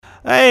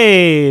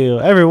Hey,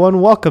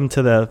 everyone, welcome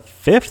to the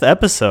 5th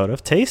episode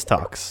of Taste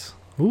Talks.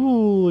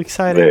 Ooh,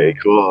 exciting. Very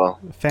cool.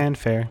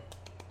 Fanfare.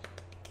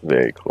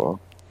 Very cool.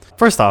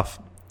 First off,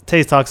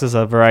 Taste Talks is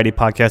a variety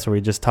podcast where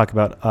we just talk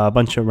about a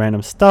bunch of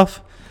random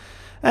stuff.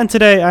 And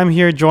today I'm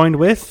here joined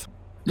with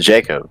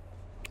Jacob.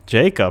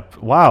 Jacob.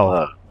 Wow.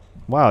 Hello.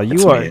 Wow,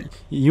 It's me.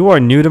 you are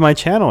new to my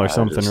channel or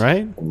something, just-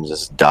 right? I'm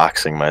just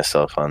doxing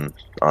myself on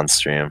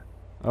stream.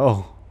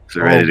 Oh. So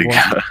ready to boy.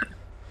 go.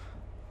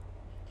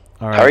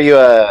 All right. How are you?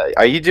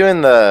 Are you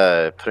doing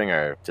putting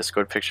our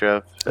Discord picture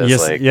up? As,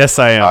 Yes,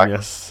 I am. talk?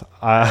 Yes.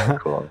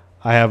 Cool.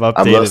 I have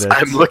updated it.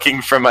 I'm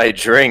looking for my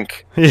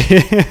drink.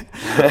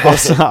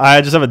 Also,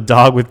 I just have a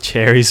dog with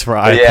cherries for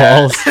Yeah.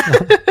 eyeballs.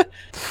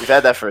 We've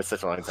had that for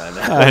such a long time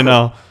now. I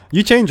know.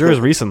 You changed yours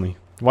recently.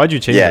 Why'd you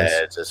change yours?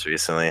 Yeah, just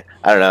recently.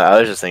 I don't know. I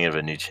was just thinking of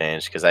a new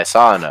change because I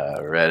saw on a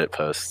Reddit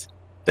post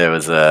there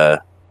was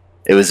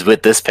it was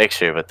with this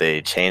picture, but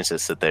they changed it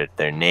so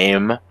their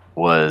name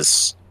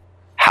was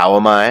How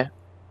Am I?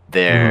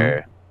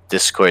 Their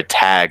Discord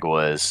tag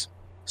was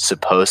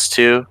supposed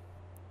to.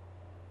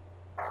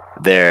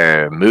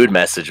 Their mood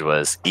message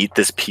was eat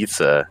this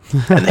pizza,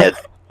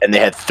 and they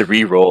had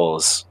 3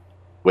 rolls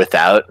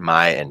without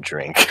my and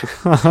drink.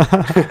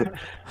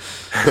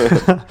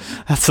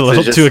 That's a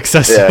little too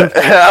excessive.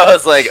 Yeah. I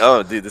was like,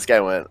 oh, dude, this guy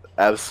went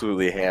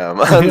absolutely ham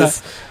on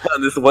this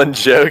one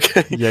joke.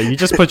 Yeah, you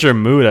just put your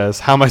mood as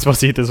how am I supposed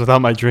to eat this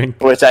without my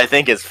drink? Which I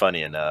think is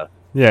funny enough.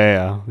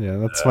 Yeah.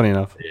 That's funny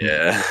enough.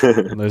 Yeah.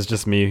 There's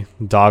just me,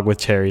 dog with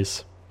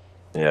cherries.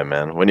 Yeah,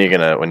 man. When are you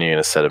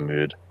gonna set a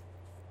mood?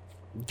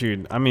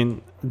 Dude, I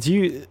mean,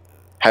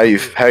 How are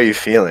you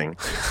feeling?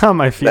 how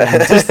am I feeling?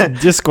 Just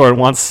Discord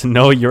wants to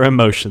know your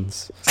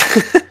emotions.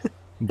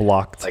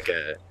 Blocked.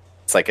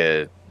 It's like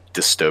a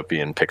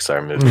dystopian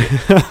Pixar movie.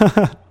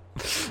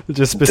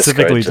 Just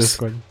specifically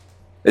Discord Discord.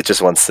 It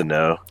just wants to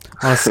know,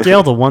 On a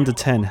scale to 1 to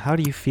 10, how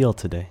do you feel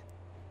today?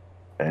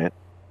 right?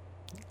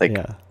 Like,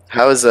 Yeah.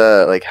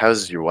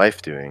 how's your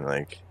wife doing?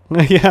 Like,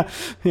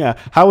 yeah.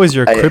 How is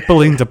your I-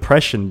 crippling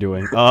depression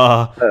doing?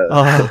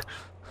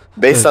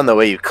 based on the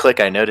way you click,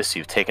 I notice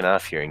you've taken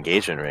off your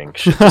engagement ring.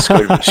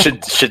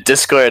 Should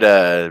Discord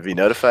be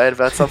notified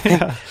about something?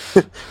 Yeah.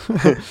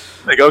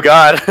 Like, oh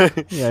god.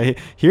 Yeah,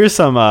 here's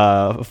some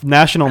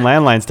national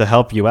landlines to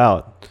help you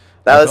out.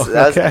 That Like, was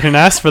that was okay, I didn't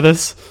ask for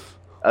this.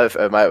 one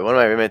of my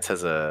roommates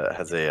has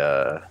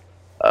a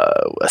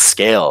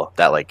scale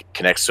that like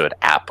connects to an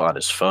app on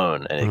his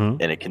phone,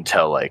 and it can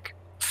tell like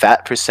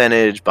fat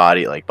percentage,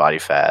 body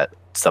fat,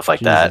 stuff like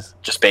Jesus.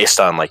 that, just based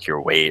on like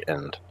your weight,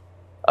 and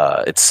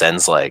it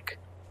sends like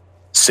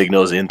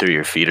signals in through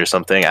your feet or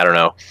something. I don't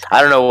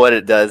know what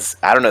it does.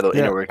 I don't know the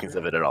inner workings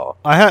of it at all.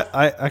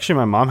 I actually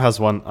my mom has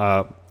one.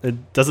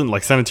 It doesn't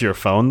like send it to your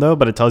phone though,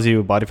 but it tells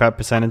you body fat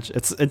percentage.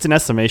 It's an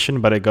estimation,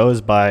 but it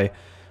goes by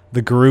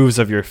the grooves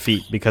of your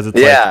feet because it's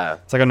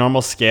it's like a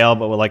normal scale,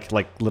 but with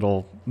like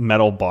little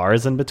metal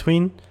bars in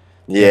between.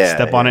 Yeah,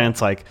 Step on it, and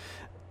it's like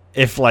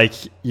if like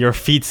your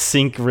feet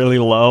sink really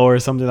low or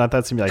something like that,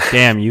 it's gonna be like,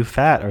 damn, you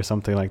fat or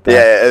something like that.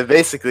 Yeah,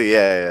 basically,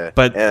 yeah.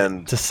 But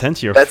and to send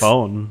to your that's-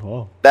 phone,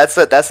 whoa. that's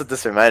what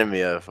this reminded me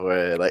of,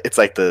 where like it's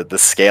like the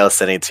scale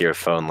sending to your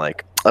phone,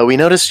 like, oh, we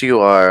noticed you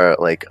are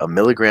like a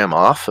milligram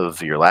off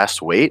of your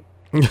last weight.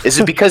 Is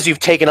it because you've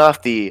taken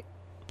off the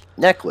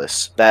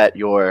necklace that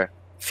your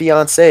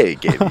fiance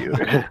gave you?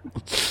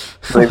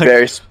 Like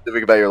very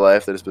specific about your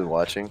life that has been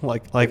watching.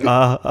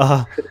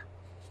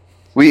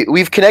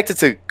 We've connected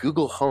to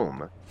Google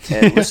Home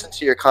and listened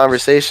to your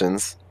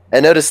conversations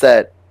and noticed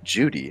that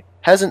Judy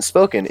hasn't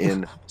spoken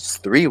in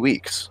 3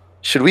 weeks.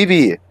 Should we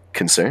be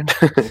concerned?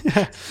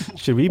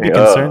 Should we be Like,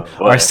 concerned?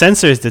 boy. Our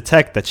sensors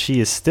detect that she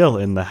is still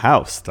in the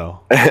house, though.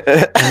 Like,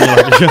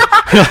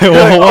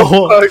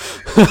 Whoa.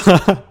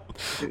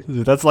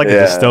 Dude, that's like a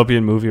Yeah.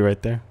 dystopian movie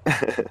right there.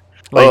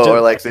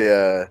 or like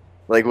the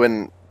like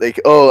when like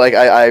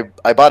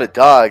I bought a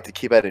dog to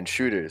keep out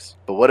intruders,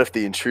 but what if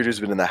the intruder's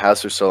been in the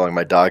house for so long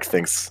my dog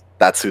thinks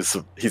that's who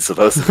he's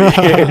supposed to be?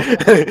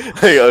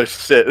 Like, oh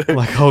shit.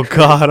 Like, oh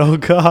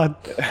god.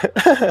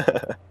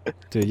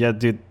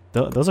 Dude,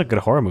 those are good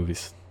horror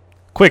movies.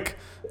 Quick,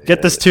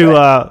 get this to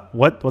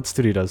what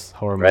studio does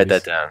horror movies? Write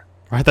that down.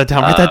 Write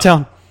that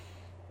down.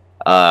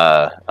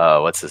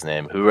 What's his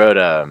name? Who wrote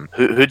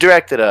who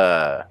directed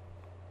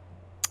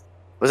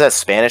was that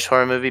Spanish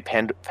horror movie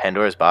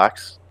Pandora's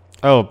Box?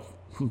 Oh,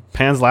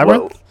 Pan's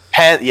Labyrinth?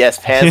 Pan's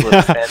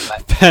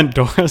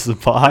Pandora's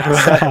Box.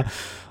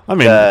 I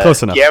mean,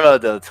 close enough. Guillermo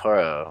del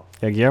Toro.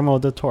 Yeah, Guillermo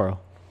del Toro.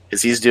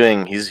 Because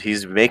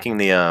he's making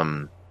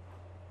the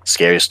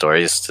Scary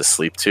Stories to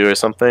Sleep to or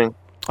something.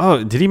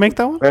 Oh, did he make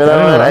that one?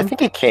 I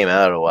think it came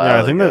out a while.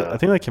 Yeah, I think ago.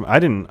 that came. I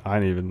didn't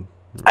even.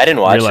 I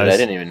didn't watch realize. it. I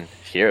didn't even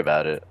hear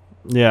about it.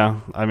 Yeah,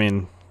 I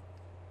mean,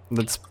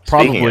 that's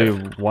Speaking probably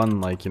of-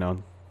 one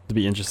to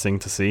be interesting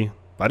to see.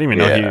 I didn't even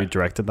know Yeah. he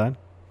directed that.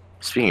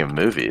 Speaking of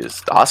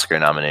movies, the Oscar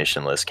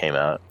nomination list came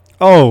out.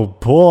 Oh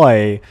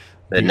boy,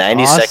 The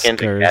 92nd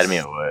Oscars. Academy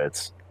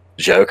Awards.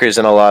 Joker's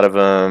in a lot of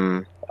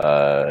them.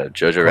 Jojo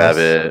course.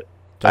 Rabbit,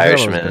 Jojo Rabbit's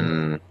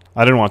Irishman,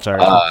 I didn't watch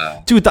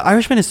Irishman. Dude, The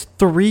Irishman is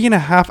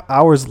 3.5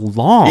 hours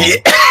long.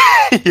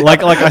 Yeah.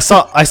 Like I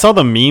saw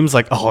the memes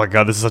like, oh my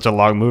god, this is such a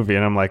long movie,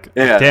 and I'm like,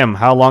 damn,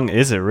 how long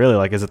is it really?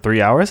 Like, is it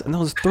 3 hours? And it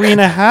was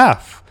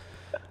 3.5.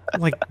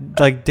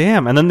 like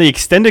damn. And then the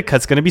extended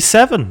cut's gonna be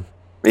 7.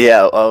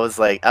 Yeah, I was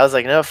like,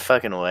 no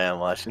fucking way I'm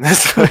watching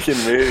this fucking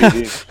movie,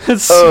 dude.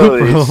 It's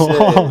super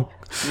long.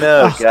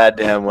 No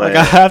goddamn way. Like,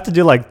 I have to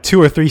do like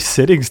 2 or 3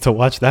 sittings to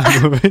watch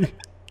that movie.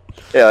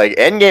 Yeah, like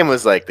Endgame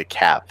was like the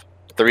cap.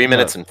 3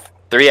 minutes and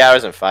 3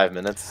 hours and 5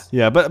 minutes.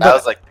 Yeah, but that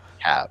was like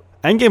the cap.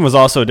 Endgame was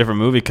also a different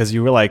movie because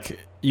you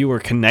were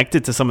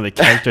connected to some of the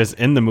characters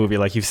in the movie,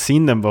 like you've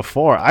seen them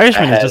before.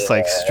 Irishman is just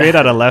like straight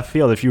out of left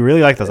field. If you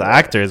really like those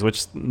actors,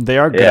 which they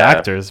are good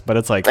actors, but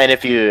it's like, and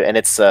if you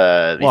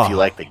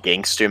like the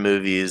gangster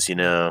movies, you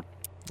know,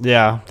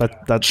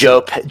 that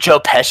Joe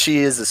Pesci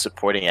is a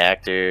supporting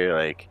actor,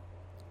 like,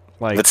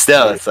 but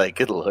still, it's like,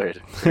 good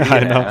lord,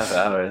 I know.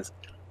 Hours.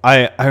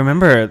 I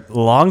remember a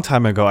long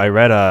time ago I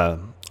read a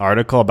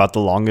article about the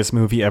longest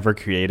movie ever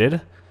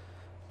created,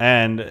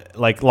 and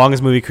like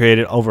longest movie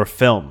created over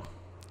film.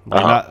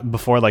 Like not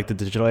before like the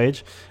digital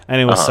age, and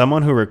it was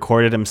someone who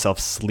recorded himself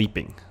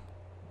sleeping.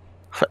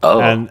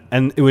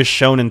 And it was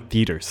shown in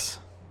theaters.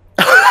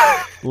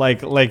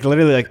 like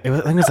literally, like I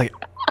think it was like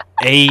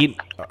 8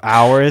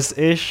 hours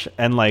ish,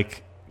 and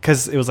like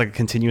because it was like a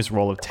continuous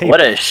roll of tape. What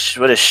a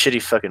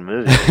shitty fucking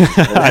movie.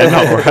 I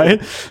know,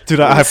 right, dude?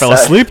 I fell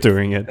asleep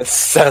during it. It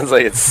sounds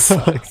like it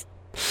sucks.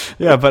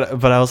 Yeah,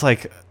 but I was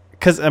like,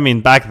 because I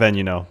mean back then,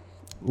 you know,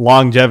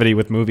 longevity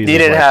with movies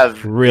was like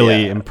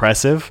really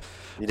impressive.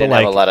 You didn't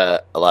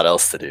have a lot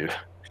else to do.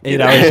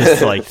 8 hours just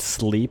to like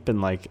sleep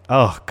and like,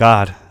 oh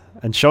god,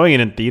 and showing it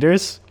in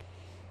theaters,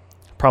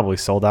 probably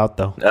sold out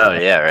though. Oh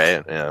yeah,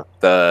 right.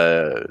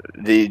 Yeah.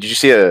 Did you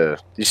see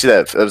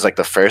that? It was like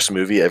the first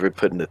movie ever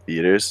put into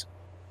theaters.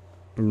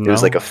 No. It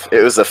was like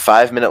it was a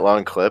 5-minute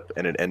long clip,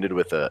 and it ended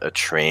with a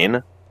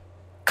train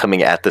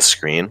coming at the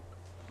screen.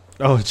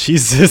 Oh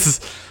Jesus!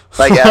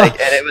 And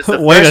it was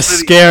the way to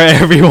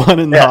scare everyone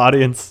in the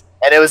audience.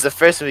 And it was the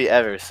first movie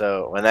ever,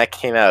 so when that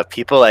came out,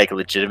 people like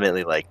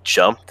legitimately like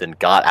jumped and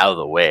got out of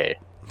the way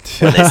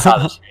when they saw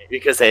the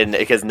screen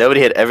because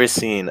nobody had ever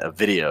seen a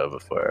video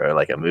before or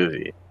like a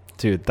movie.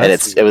 Dude,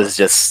 it was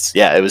just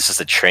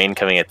a train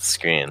coming at the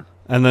screen.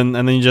 And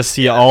then you just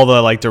see all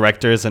the like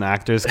directors and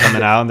actors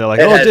coming out, and they're like,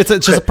 "Oh, it's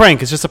just a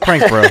prank. It's just a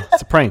prank, bro.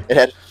 It's a prank." It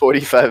had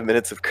 45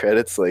 minutes of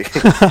credits, like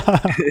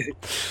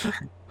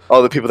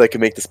all the people that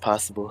could make this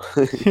possible.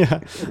 Yeah,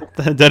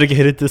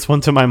 dedicated this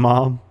one to my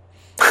mom.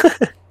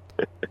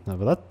 No,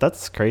 but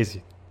that's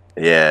crazy.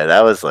 Yeah,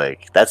 that was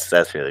like that's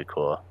really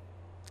cool.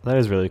 That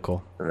is really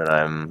cool. And then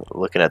I'm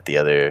looking at the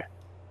other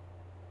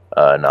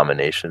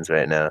nominations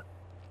right now.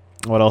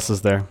 What else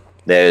is there?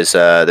 There's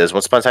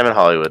Once Upon a Time in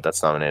Hollywood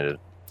that's nominated.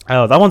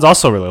 Oh, that one's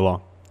also really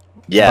long.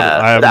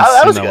 Yeah,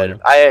 that was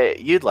good.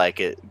 You'd like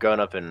it.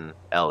 Growing up in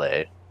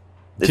LA,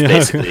 it's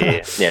basically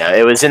it's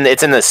in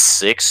the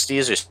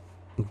 60s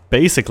or.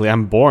 Basically,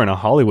 I'm born a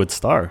Hollywood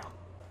star.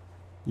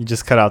 You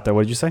just cut out there.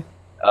 What did you say?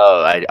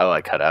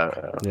 I cut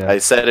out. Yeah. I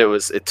said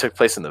it took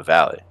place in the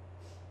valley.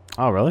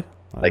 Oh, really?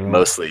 Like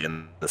mostly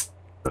in the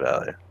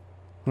valley.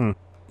 Oh.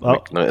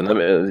 Let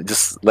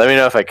me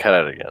know if I cut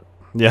out again.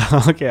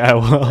 Yeah, okay, I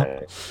will.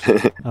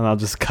 And I'll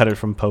just cut it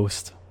from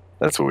post.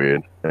 That's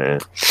weird. Right.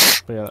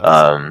 But yeah,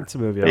 that's a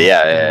movie.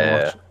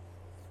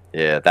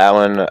 Yeah, that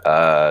one,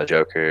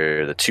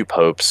 Joker, The Two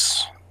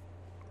Popes.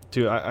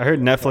 Dude, I heard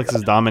Netflix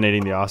is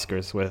dominating the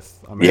Oscars with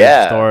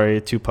American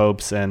Story, Two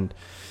Popes, and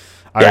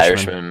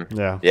Irishman.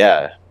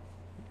 Yeah.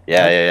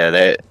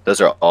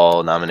 Those are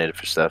all nominated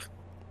for stuff.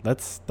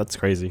 That's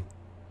crazy.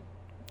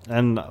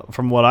 And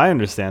from what I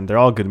understand, they're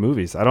all good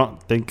movies. I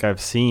don't think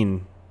I've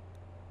seen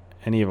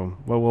any of them.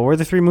 What were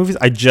the 3 movies?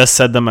 I just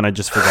said them and I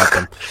just forgot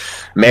them.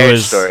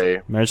 Marriage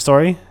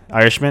Story,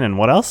 Irishman, and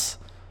what else?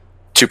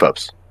 Two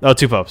Popes. Oh,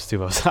 Two Popes.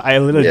 I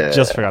literally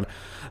just forgot.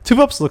 Two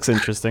Popes looks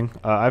interesting.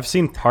 I've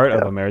seen part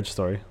of A Marriage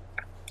Story.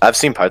 I've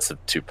seen parts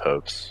of Two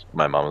Popes.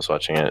 My mom was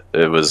watching it.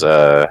 It was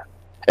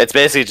it's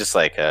basically just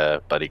like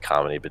a buddy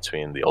comedy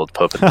between the old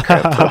pope and the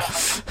current pope.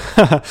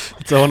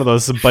 It's one of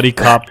those buddy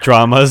cop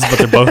dramas, but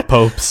they're both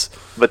popes.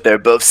 But they're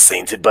both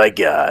sainted by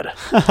God.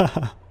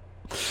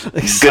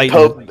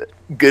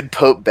 Good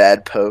pope,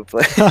 bad pope.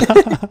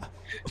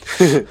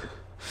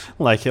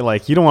 Like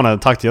you don't want to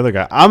talk to the other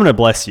guy. I'm gonna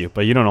bless you,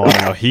 but you don't want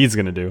to know what he's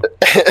gonna do.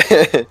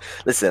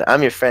 Listen,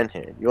 I'm your friend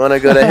here. You want to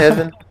go to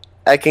heaven?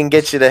 I can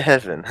get you to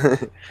heaven.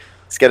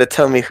 Just gotta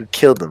tell me who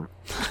killed him.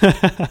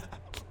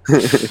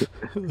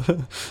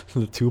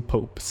 The Two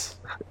Popes.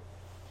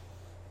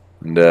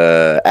 And,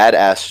 Ad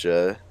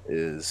Astra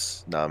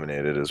is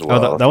nominated as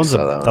well. Oh, that was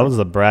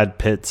the Brad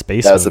Pitt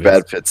space. That was the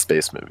Brad Pitt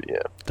space movie.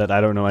 Yeah. That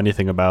I don't know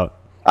anything about.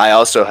 I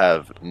also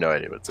have no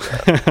idea what's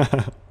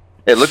about.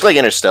 It looked like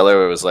Interstellar,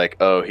 where it was like,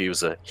 oh,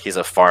 he's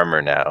a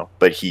farmer now,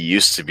 but he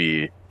used to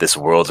be this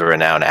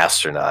world-renowned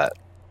astronaut,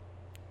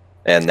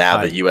 and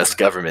now the U.S.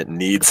 government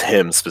needs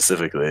him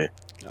specifically.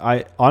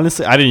 I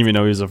didn't even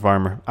know he was a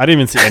farmer. I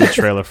didn't even see any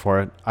trailer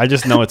for it. I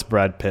just know it's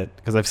Brad Pitt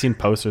because I've seen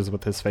posters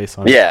with his face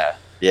on it. Yeah,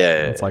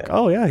 Yeah. It's like,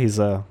 oh yeah, he's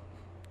a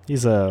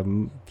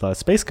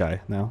space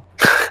guy now.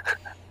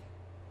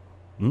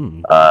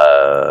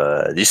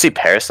 Did you see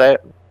Parasite?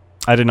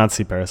 I did not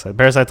see Parasite.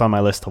 Parasite's on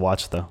my list to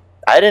watch though.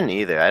 I didn't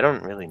either. I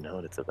don't really know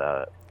what it's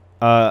about.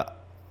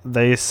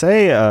 They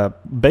say,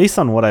 based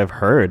on what I've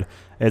heard,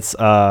 it's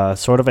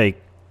sort of a,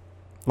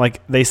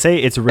 like they say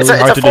it's really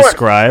hard to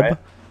describe. Right?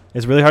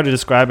 It's really hard to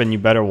describe, and you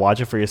better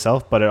watch it for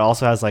yourself. But it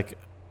also has like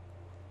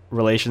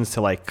relations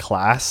to like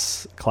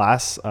class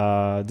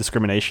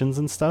discriminations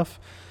and stuff,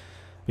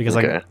 because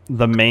like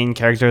the main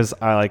characters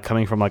are like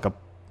coming from like a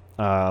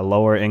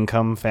lower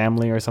income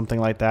family or something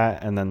like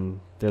that, and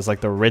then there's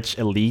like the rich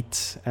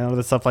elite and all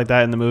that stuff like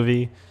that in the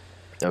movie.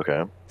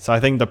 Okay. So I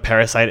think the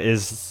Parasite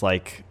is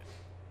like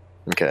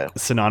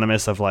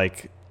synonymous of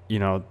like, you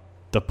know,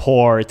 the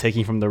poor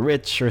taking from the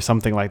rich or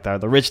something like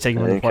that. The rich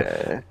taking from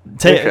the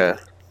poor.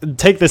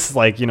 Take this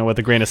like, you know, with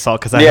a grain of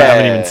salt, because I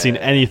haven't even seen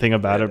anything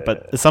about it,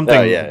 but it's something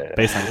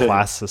based on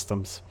class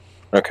systems.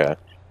 Okay.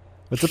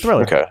 It's a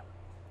thriller. Okay.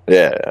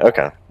 Yeah.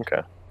 Okay.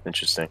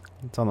 Interesting.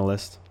 It's on the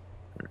list.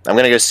 I'm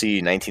gonna go see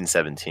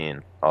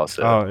 1917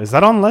 also. Oh, is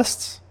that on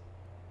lists?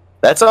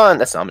 That's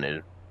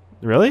nominated.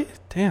 Really?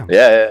 Damn.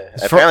 Yeah.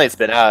 Apparently it's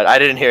been out. I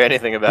didn't hear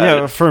anything about it.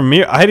 Yeah, for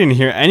me, I didn't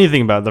hear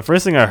anything about it. The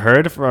first thing I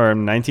heard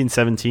from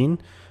 1917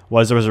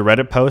 was there was a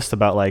Reddit post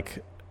about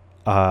like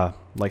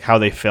how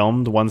they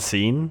filmed one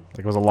scene. Like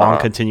it was a long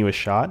continuous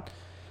shot.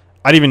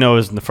 I didn't even know it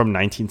was from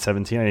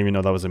 1917. I didn't even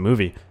know that was a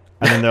movie.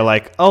 And then they're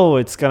like, "Oh,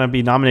 it's gonna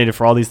be nominated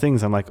for all these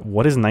things." I'm like,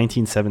 "What is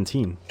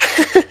 1917?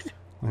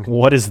 Like,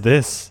 what is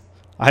this?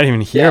 I didn't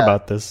even hear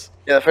about this."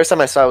 Yeah, the first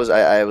time I saw it was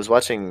I was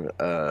watching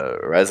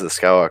Rise of the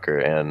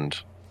Skywalker, and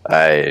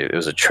it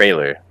was a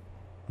trailer,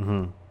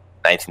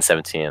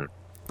 1917,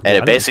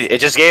 and it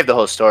just gave the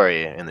whole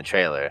story in the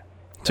trailer.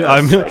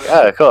 I mean, like,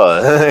 oh,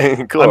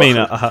 cool. Cool. I mean,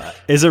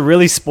 is it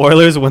really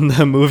spoilers when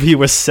the movie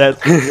was set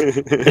in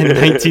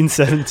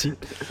 1917?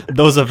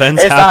 Those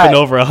events happened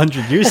over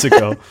 100 years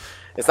ago.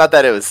 It's not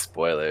that it was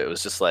spoiler. It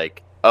was just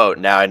like, oh,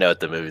 now I know what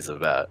the movie's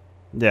about.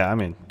 Yeah, I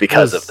mean,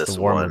 because of this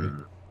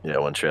one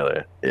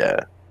trailer.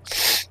 Yeah.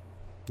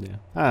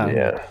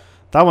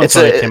 That one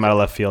sort of came out of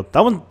left field.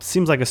 That one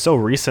seems like it's so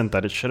recent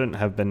that it shouldn't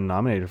have been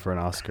nominated for an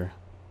Oscar.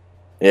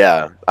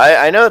 Yeah,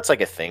 I know it's like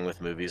a thing with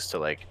movies to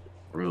like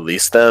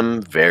release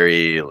them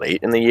very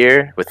late in the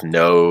year with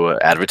no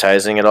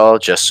advertising at all,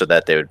 just so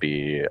that they would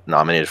be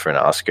nominated for an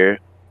Oscar.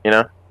 You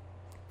know,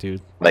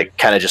 dude. Like,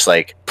 kind of just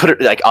like put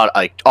it like on,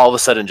 like all of a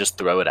sudden just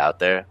throw it out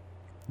there.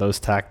 Those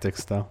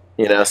tactics, though.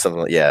 You know, something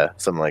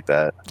like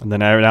that. And then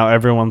now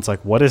everyone's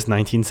like, "What is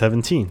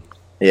 1917?"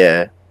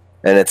 Yeah.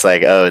 And it's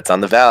like, oh, it's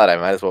on the ballot. I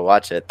might as well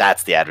watch it.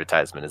 That's the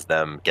advertisement, is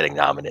them getting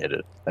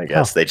nominated. I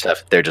guess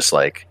they're just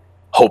like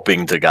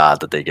hoping to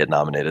God that they get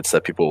nominated so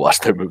that people watch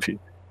their movie.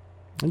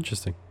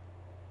 Interesting.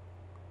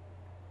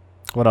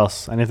 What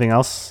else? Anything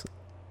else?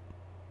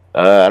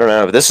 I don't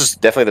know. But this is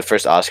definitely the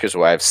first Oscars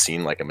where I've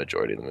seen like a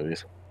majority of the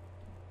movies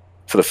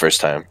for the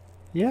first time.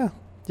 Yeah.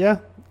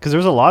 Because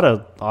there's a lot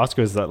of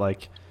Oscars that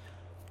like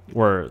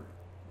were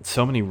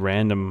so many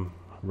random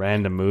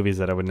movies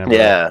that I would never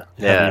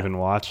have even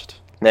watched.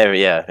 Never,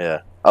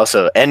 yeah.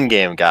 Also,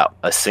 Endgame got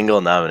a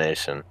single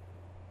nomination,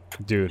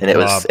 dude, and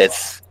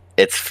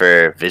it's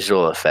for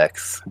visual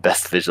effects,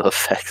 best visual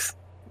effects.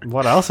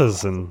 What else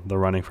is in the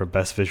running for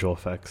best visual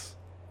effects?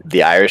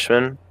 The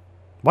Irishman.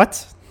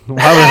 What?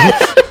 What?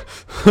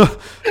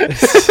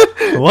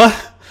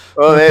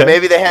 Well,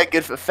 maybe they had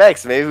good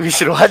effects. Maybe we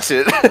should watch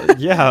it.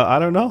 Yeah, I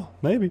don't know.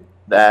 Maybe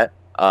that.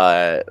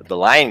 The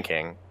Lion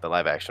King, the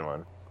live action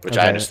one. Which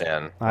I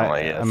understand.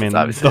 I mean,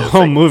 the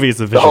whole movie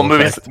is a visual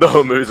effect. The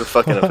whole movie is a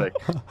fucking effect.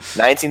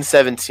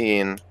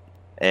 1917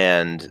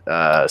 and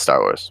Star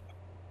Wars.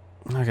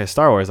 Okay,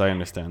 Star Wars, I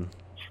understand.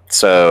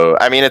 So,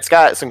 I mean, it's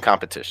got some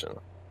competition.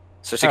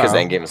 Especially because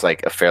Endgame is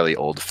like a fairly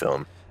old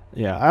film.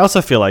 Yeah, I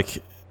also feel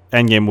like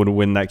Endgame would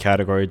win that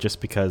category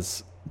just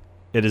because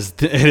it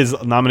is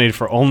nominated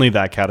for only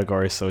that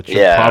category, so it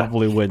should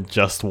probably win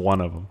just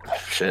one of them.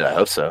 Shit, I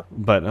hope so.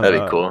 But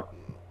that'd be cool.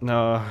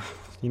 No,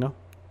 you know.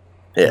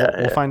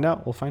 We'll find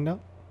out.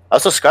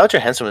 Also, Scarlett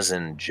Johansson was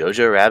in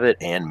Jojo Rabbit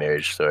and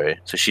Marriage Story,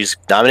 so she's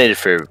nominated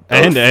for both.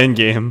 And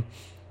Endgame.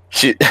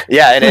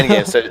 And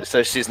Endgame.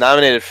 So she's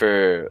nominated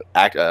for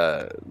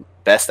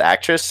Best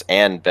Actress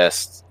and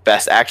Best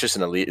Actress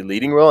in a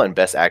leading role and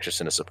Best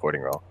Actress in a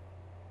supporting role.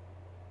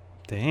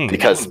 Dang.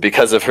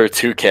 Because of her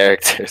two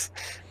characters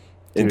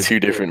in two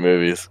different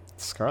movies.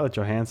 Scarlett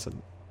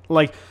Johansson,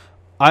 like.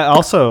 I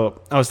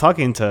was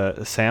talking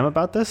to Sam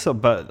about this,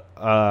 but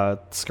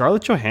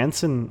Scarlett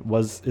Johansson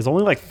is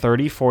only like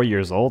 34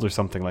 years old or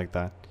something like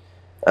that.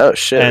 Oh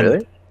shit!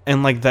 Really?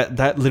 And like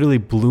that literally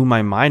blew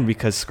my mind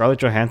because Scarlett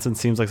Johansson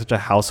seems like such a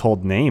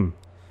household name.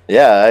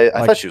 Yeah,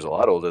 I thought she was a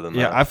lot older than that.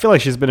 Yeah, I feel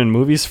like she's been in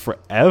movies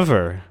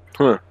forever.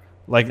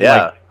 Like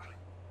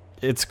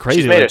it's crazy.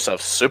 She's made herself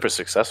super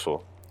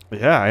successful.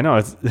 Yeah, I know.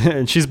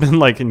 And she's been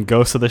like in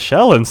Ghost of the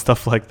Shell and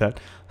stuff like that.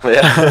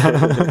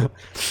 Yeah.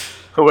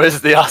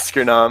 Where's the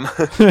Oscar nom?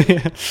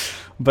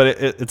 But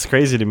it's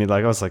crazy to me.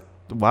 Like I was like,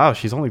 wow,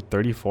 she's only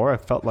 34. I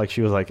felt like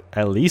she was like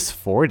at least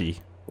 40.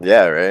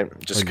 Yeah, right.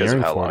 Just Like because of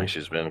nearing how 40. long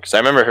she's been. Because I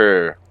remember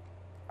her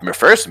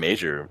first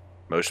major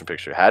motion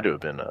picture had to have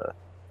been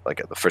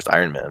like the first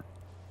Iron Man,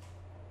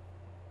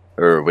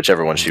 or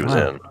whichever one she was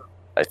Wow. in.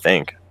 I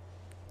think.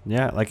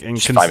 Yeah, like in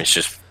I mean,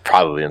 she's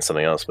probably in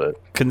something else, but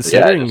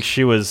considering just-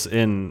 she was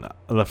in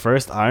the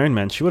first Iron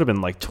Man, she would have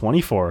been like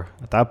 24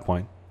 at that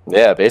point.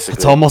 yeah, basically.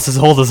 It's almost as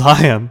old as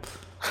I am.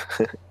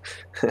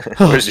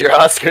 Where's your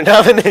Oscar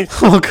nomination?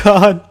 Oh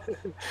God,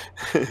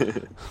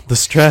 the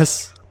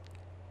stress.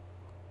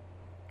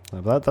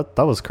 That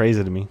was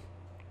crazy to me.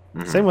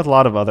 Same with a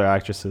lot of other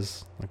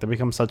actresses. Like they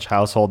become such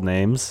household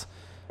names.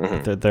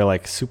 They're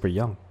like super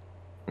young.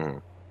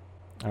 All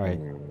right,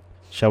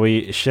 shall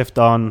we shift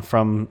on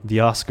from the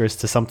Oscars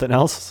to something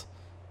else?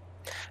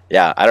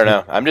 Yeah, I don't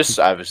know. I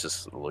was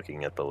just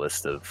looking at the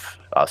list of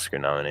Oscar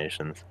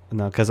nominations.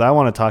 No, because I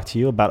want to talk to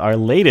you about our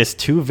latest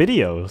 2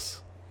 videos.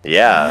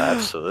 Yeah,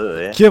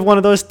 absolutely. Give one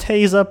of those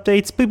Taze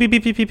updates, pew, pew,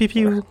 pew, pew, pew, pew,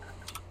 pew,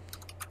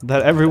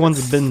 that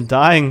everyone's been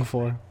dying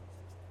for.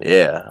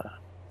 Yeah.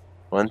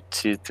 1,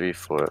 2, 3,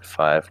 4,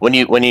 5. When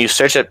you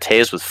search up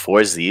Taze with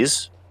 4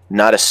 Z's,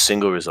 not a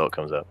single result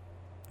comes up.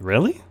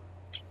 Really?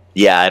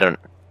 Yeah, I don't.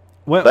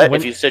 When, But when-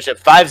 if you search up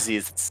 5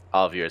 Z's, it's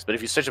all of yours. But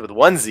if you search it with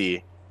 1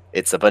 Z,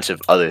 it's a bunch of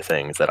other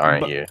things that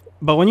aren't you.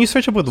 but when you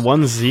search up with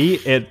 1 Z,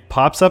 it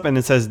pops up and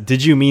it says,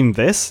 "Did you mean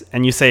this?"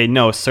 And you say,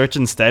 "No, search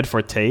instead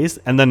for Taze,"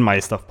 and then my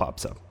stuff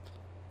pops up.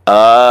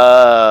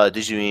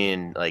 Did you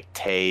mean like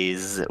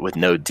Taze with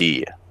no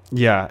D?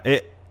 Yeah,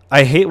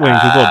 I hate when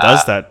Google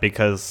does that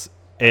because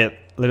it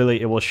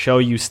will show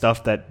you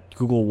stuff that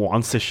Google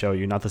wants to show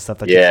you, not the stuff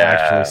that you Yeah.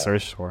 actually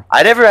searched for.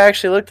 I never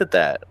actually looked at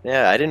that.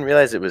 Yeah, I didn't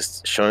realize it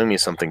was showing me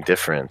something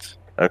different.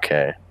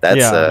 Okay, that's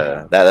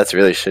Yeah. that's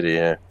really shitty.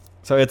 Yeah.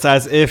 So it's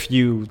as if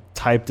you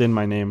typed in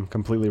my name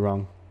completely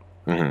wrong.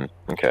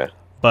 Okay.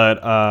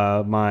 But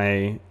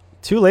my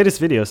 2 latest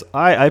videos,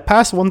 I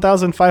passed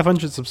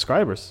 1,500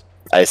 subscribers.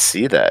 I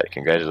see that. I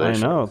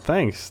Congratulations. know.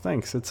 Thanks.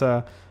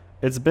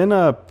 It's been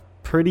a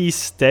pretty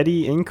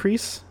steady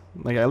increase,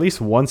 like at least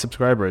 1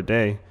 subscriber a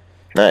day,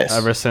 Nice.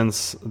 ever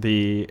since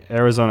the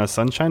Arizona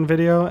Sunshine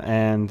video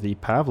and the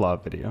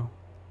Pavlov video.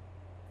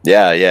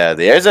 Yeah.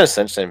 The Arizona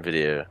Sunshine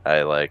video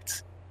I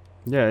liked.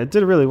 Yeah, it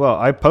did really well.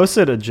 I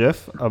posted a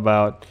GIF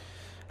about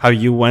how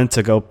you went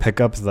to go pick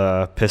up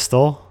the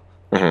pistol,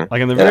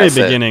 like in the Yeah, very I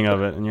said- beginning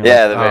of it, and you're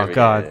Yeah, like, the very "Oh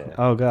God, beginning,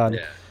 oh God," Yeah.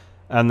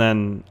 and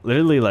then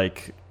literally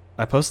like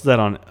I posted that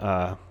on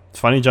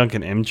Funny Junk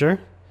and Imgur,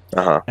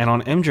 and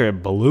on Imgur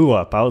it blew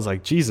up. I was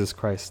like, Jesus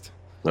Christ!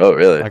 Oh,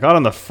 really? I got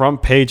on the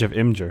front page of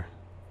Imgur.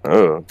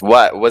 Oh,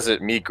 what was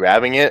it? Me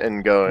grabbing it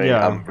and going?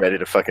 Yeah. I'm ready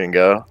to fucking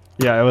go.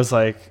 Yeah, it was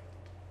like,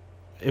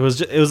 it was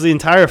the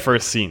entire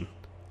first scene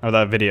of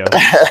that video.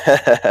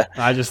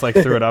 I just like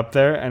threw it up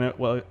there, and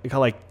it got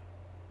like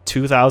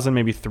 2,000,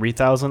 maybe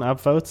 3,000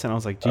 upvotes, and I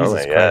was like, Jesus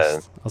my Christ!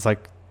 God. I was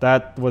like,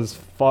 that was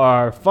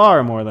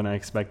far more than I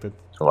expected.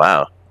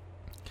 Wow.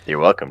 You're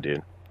welcome,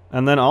 dude.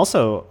 And then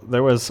also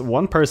there was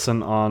one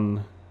person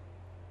on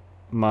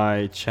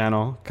my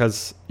channel,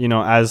 because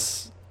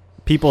as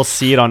people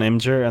see it on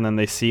Imgur and then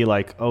they see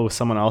like, oh,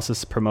 someone else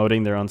is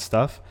promoting their own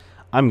stuff,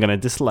 I'm gonna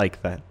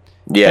dislike that.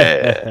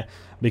 Yeah.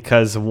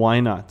 Because why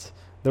not?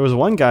 There was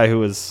one guy who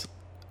was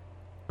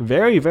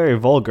very, very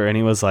vulgar, and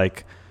he was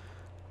like,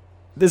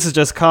 "This is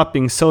just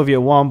copying Soviet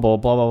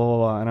Womble, blah blah blah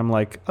blah." And I'm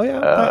like, "Oh yeah,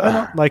 I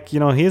know." Like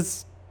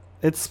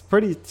it's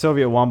pretty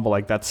Soviet Womble,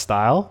 like that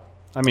style.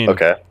 I mean,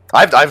 Okay.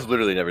 I've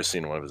literally never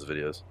seen one of his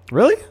videos.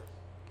 really?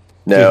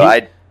 No,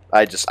 Dude,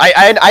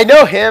 I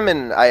know him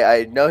and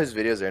I know his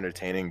videos are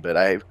entertaining, but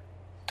I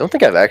don't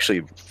think I've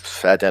actually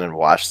sat down and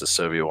watched the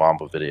Soviet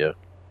Womble video.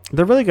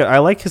 They're really good. I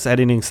like his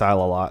editing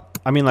style a lot.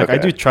 I mean, like I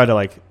Okay. do try to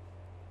like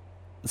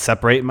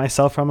separate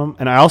myself from him,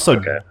 and I also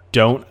Okay.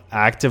 don't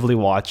actively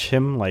watch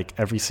him like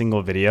every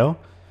single video.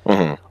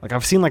 Mhm. Like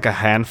I've seen like a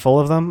handful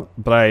of them,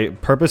 but I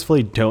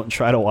purposefully don't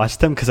try to watch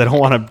them because I don't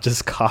want to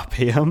just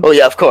copy him. Oh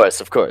yeah, of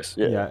course.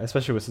 Yeah. Yeah,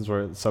 especially since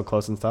we're so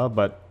close in style.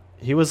 But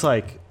he was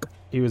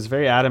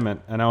very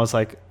adamant, and I was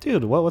like,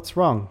 dude, what's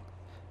wrong?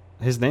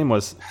 His name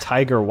was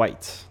Tiger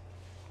White,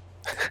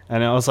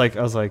 and I was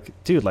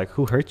like, dude, like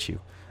who hurt you?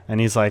 And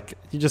he's like,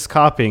 you're just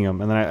copying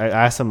him. And then I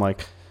asked him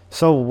like,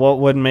 so what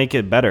would make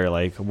it better?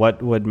 Like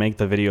what would make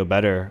the video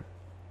better?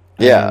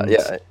 Yeah, And,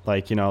 yeah.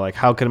 Like, like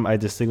how can I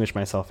distinguish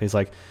myself? He's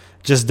like,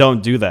 just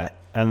don't do that.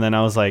 And then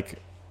I was like,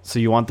 so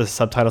you want the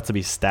subtitle to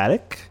be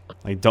static?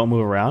 Like don't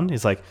move around?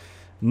 He's like,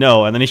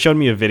 no. And then he showed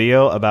me a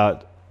video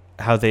about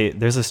how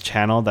there's this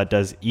channel that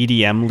does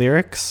EDM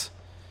lyrics,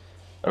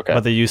 Okay.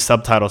 but they use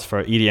subtitles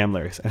for EDM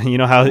lyrics. And you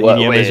know how What-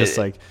 EDM is wait, just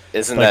like,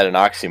 Isn't like- that an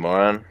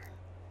oxymoron?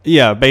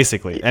 yeah,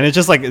 basically. And it's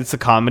just like, it's a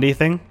comedy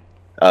thing.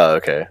 Oh,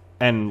 okay.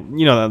 And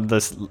the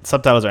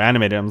subtitles are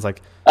animated. I was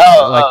like,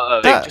 Oh,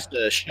 that- just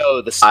to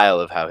show the style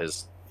of how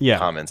his yeah.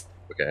 comments.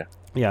 Okay.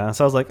 Yeah,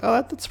 so I was like,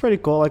 oh, that's pretty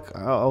cool. Like,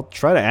 I'll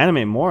try to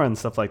animate more and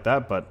stuff like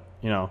that. But,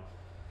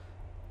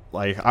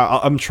 like,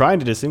 I'm trying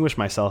to distinguish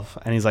myself.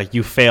 And he's like,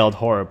 you failed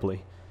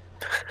horribly.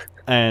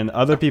 And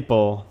other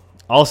people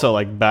also,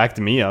 like, backed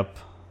me up.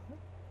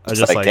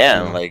 Just like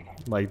damn, you know,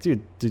 like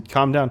dude,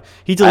 calm down.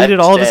 He deleted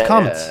all of his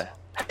comments. Yeah.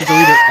 He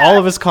deleted all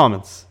of his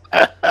comments.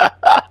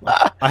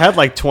 I had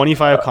like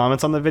 25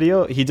 comments on the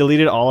video. He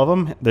deleted all of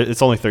them.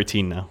 It's only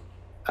 13 now.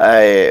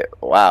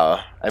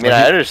 Wow. I mean,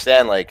 I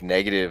understand like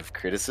negative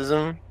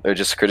criticism or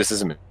just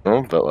criticism,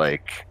 but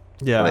like,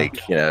 yeah,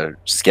 like, you know,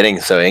 just getting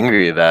so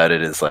angry about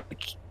it is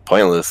like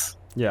pointless.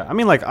 Yeah, I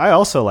mean, like I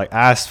also like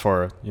asked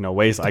for, you know,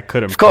 ways I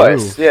could improve. Of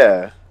course,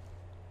 yeah.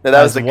 No,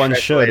 that was the one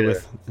should way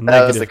with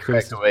that was the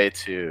correct way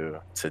to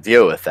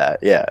deal with that.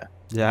 Yeah.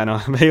 Yeah, I know.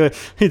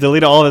 He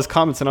deleted all of his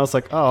comments, and I was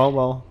like, oh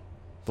well,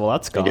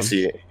 that's gone. I guess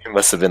he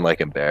must have been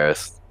like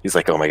embarrassed. He's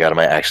like, oh my god, am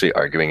I actually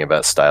arguing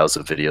about styles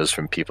of videos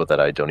from people that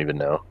I don't even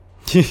know?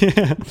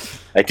 Yeah.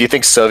 Like, do you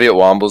think Soviet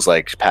Womble's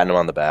like patting him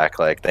on the back,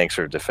 like, thanks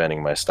for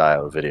defending my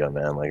style of video,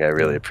 man? Like, I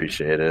really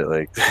appreciate it.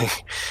 Like,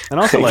 and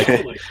also like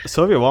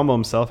Soviet Womble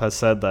himself has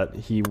said that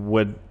he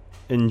would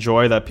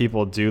enjoy that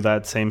people do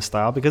that same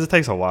style because it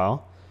takes a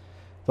while.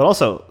 But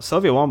also,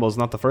 Soviet Womble is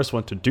not the first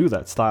one to do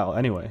that style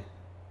anyway.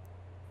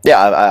 Yeah,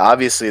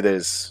 obviously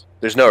there's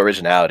no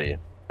originality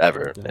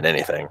ever in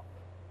anything.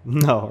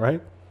 No,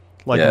 right?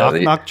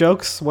 Like knock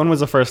jokes. When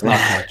was the first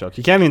knock joke?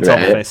 You can't even tell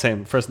me the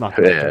same first knock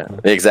joke. Yeah,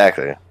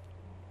 exactly.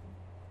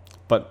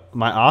 But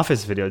my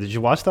Office video, did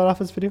you watch that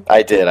Office video?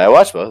 I did. I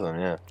watched both of them.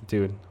 Yeah.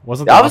 Dude,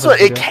 wasn't the Office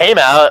video? It came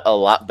out a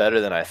lot better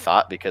than I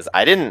thought because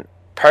I didn't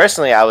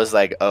personally. I was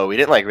like, oh, we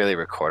didn't like really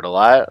record a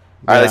lot,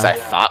 or at least I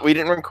thought we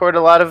didn't record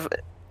a lot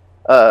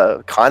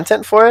of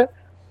content for it.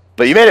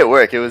 But you made it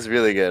work. It was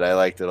really good. I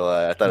liked it a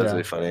lot. I thought it was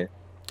really funny.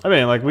 I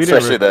mean, like we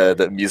especially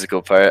the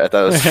musical part. I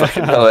thought it was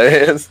fucking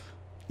hilarious.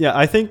 Yeah,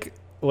 I think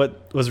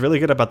what was really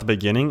good about the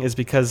beginning is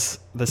because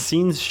the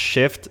scenes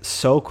shift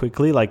so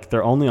quickly. Like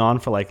they're only on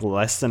for like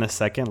less than a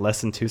second, less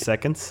than 2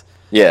 seconds.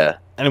 Yeah.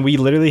 And we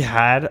literally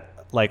had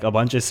like a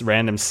bunch of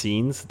random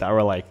scenes that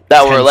were like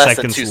less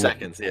than 2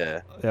 seconds.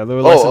 Yeah. Yeah, they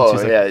were less than 2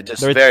 seconds. Yeah,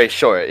 just very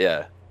short.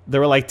 Yeah. There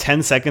were like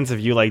 10 seconds of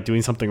you like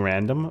doing something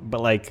random,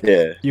 but like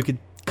you could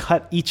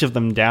cut each of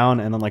them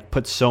down and then like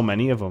put so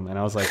many of them, and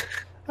I was like,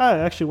 it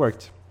actually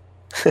worked.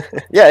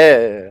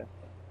 Yeah.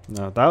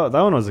 No, that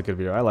one was a good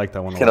video. I like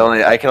that one.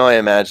 I can only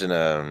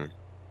imagine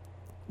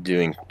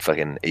doing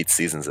fucking 8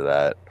 seasons of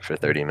that for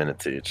 30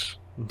 minutes each.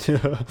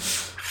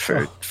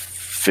 For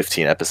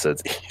 15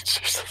 episodes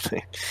each or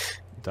something.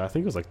 I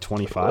think it was like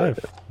 25,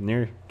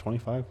 near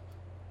 25,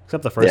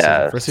 except the first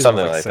season. First season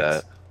something was like 6.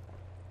 That.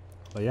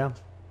 But yeah.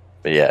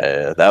 But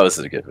yeah, that was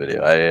a good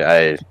video.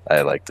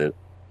 I liked it.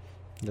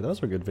 Yeah,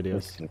 those were good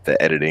videos.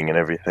 The editing and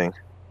everything.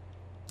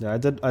 Yeah,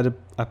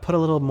 I put a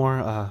little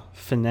more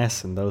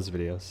finesse in those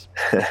videos.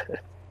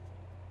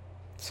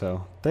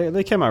 So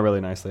they came out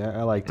really nicely.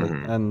 I liked it.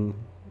 And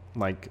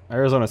like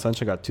Arizona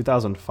Sunshine got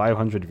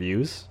 2,500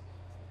 views,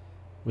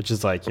 which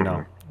is like, you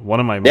know, one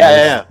of my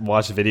most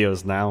watched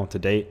videos now to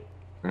date.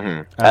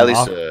 At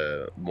least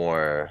a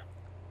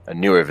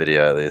newer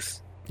video at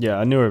least.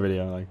 Yeah, a newer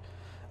video. Like,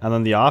 and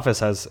then The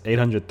Office has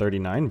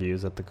 839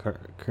 views at the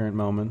current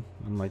moment.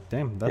 I'm like,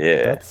 damn,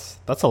 that's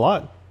a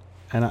lot,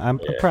 and I'm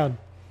proud.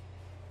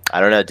 I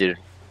don't know, dude.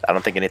 I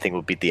don't think anything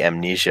will beat the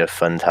Amnesia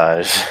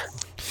Funtage.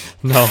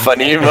 No.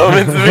 Funny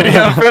moments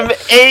video from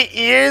 8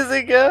 years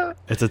ago.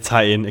 It's a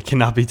titan. It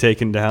cannot be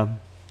taken down.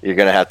 You're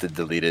gonna have to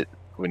delete it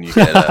when you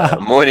get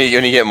when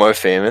you get more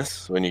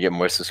famous, when you get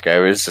more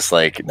subscribers. Just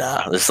like you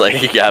have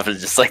to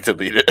just like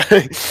delete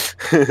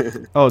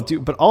it. Oh,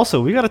 dude! But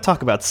also, we got to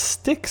talk about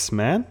Styx,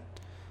 man.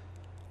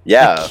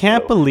 Yeah. I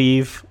can't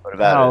believe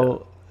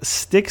how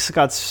Styx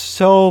got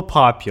so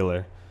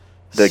popular.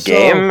 The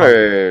game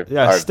or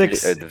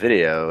Styx, or the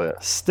video?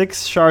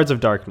 Styx Shards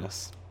of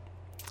Darkness.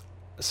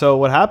 So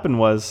what happened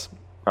was,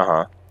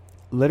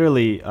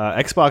 literally,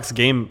 Xbox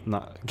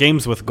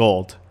Games with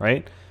Gold,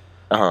 right?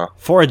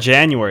 For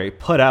January,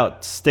 put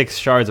out Styx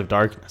Shards of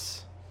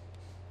Darkness.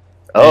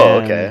 Oh,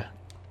 okay.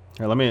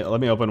 Here, let me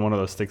open one of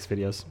those Styx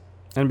videos.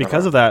 And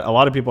because of that, a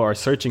lot of people are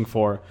searching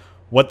for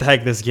what the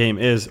heck this game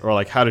is, or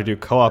like how to do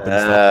co-op and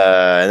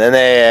stuff. And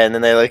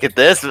then they look at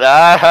this.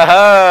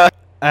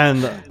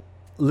 And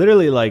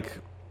literally, like,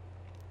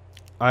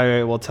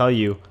 I will tell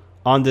you,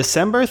 on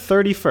December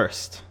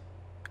 31st.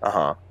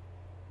 On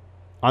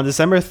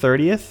December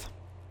 30th,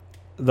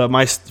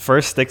 my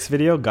first Styx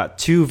video got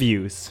 2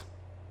 views.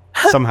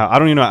 Somehow, I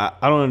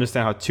don't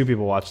understand how 2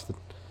 people watched it.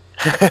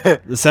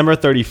 December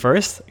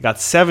 31st, got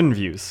 7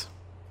 views.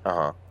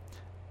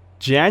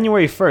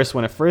 January 1st,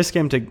 when it first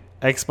came to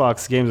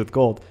Xbox Games with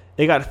Gold,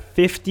 it got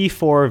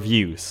 54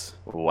 views.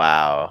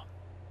 Wow.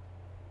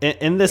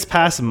 In this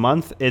past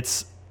month,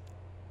 it's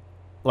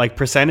like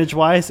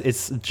percentage-wise,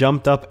 it's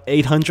jumped up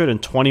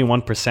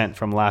 821%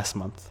 from last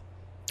month.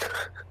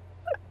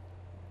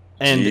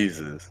 And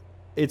Jesus.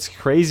 It's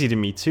crazy to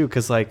me too,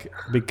 because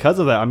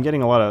of that, I'm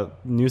getting a lot of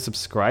new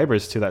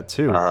subscribers to that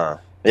too.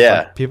 Yeah.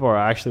 Like, people are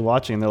actually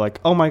watching, and they're like,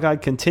 "Oh my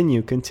god,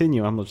 continue!"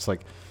 I'm just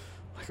like,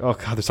 oh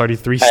god, there's already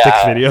 3 Styx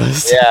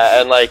videos.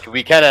 Yeah, and like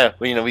we kind of,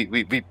 we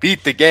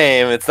beat the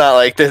game. It's not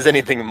like there's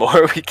anything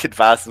more we could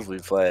possibly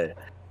play.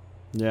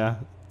 Yeah,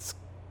 it's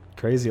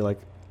crazy.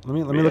 Like, let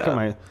me look at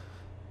my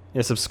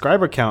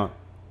subscriber count.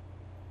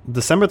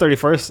 December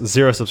 31st,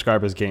 0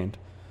 subscribers gained.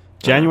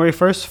 January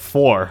 1st,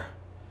 4.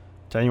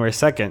 January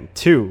 2nd,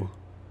 2.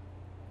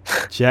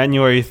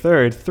 January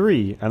 3rd,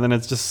 3. And then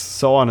it's just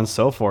so on and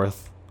so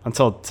forth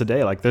until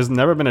today. Like, there's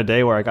never been a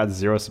day where I got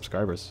 0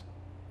 subscribers.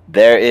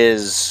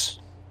 There's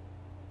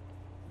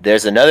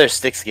another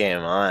Styx game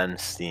on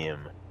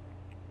Steam.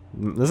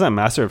 Isn't that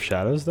Master of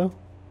Shadows, though?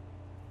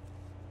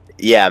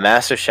 Yeah,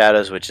 Master of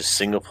Shadows, which is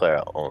single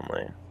player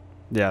only.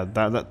 Yeah,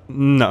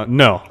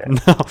 no.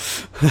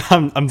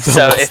 I'm done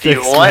So with if Styx,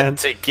 you want man.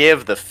 to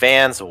give the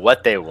fans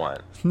what they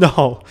want,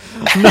 No.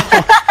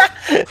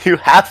 you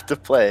have to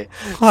play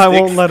I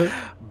won't Styx let it.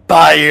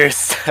 by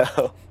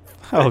yourself.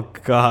 Oh,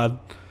 God.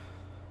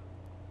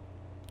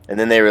 And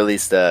then they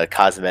released a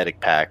cosmetic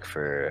pack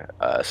for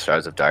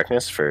Stars of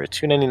Darkness for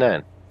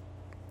 $2.99.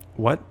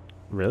 What?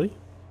 Really?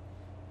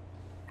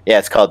 Yeah,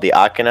 it's called the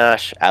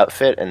Akanash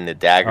outfit and the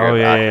dagger. Oh, of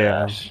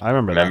yeah. Akanash. I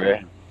remember that.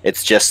 Remember?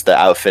 It's just the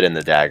outfit and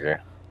the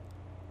dagger.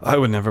 I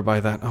would never buy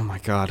that. Oh, my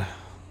God.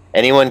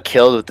 Anyone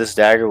killed with this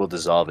dagger will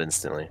dissolve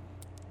instantly.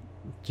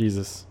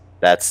 Jesus.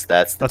 That's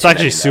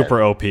actually $2.99.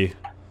 super OP.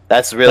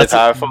 That's really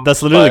powerful.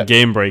 That's literally but-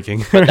 game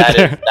breaking. But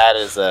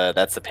that's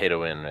the pay to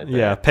win right there.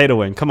 Yeah, pay to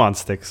win. Come on,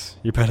 Styx.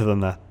 You're better than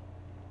that.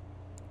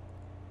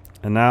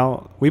 And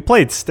now, we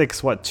played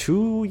Styx, what,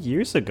 2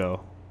 years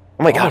ago?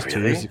 Oh my god, Almost 2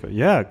 really? years ago.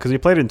 Yeah, because we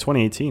played it in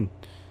 2018.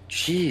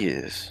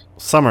 Jeez.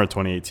 Summer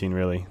 2018,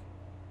 really.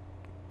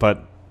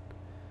 But,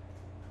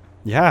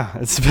 yeah,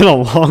 it's been a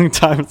long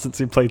time since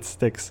we played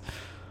Styx.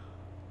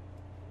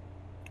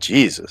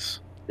 Jesus.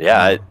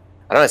 Yeah, I don't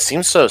know. It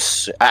seems so.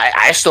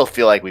 I still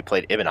feel like we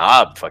played Ibn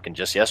Ab fucking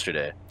just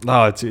yesterday.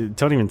 Oh,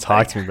 don't even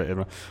talk to me about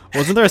it.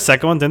 Wasn't there a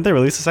second one? Didn't they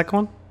release a second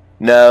one?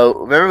 No,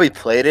 remember we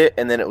played it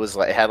and then it was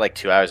like it had like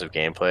 2 hours of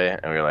gameplay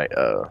and we were like,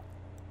 oh.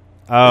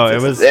 Oh,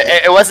 it was.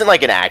 It wasn't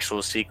like an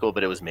actual sequel,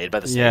 but it was made by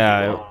the same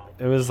Yeah, people.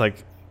 it was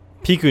like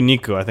Piku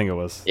Niku, I think it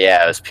was.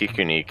 Yeah, it was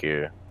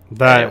Pikuniku.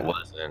 That And it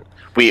wasn't.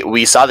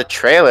 We saw the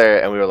trailer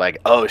and we were like,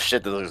 oh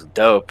shit, this looks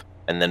dope,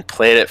 and then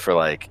played it for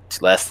like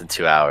less than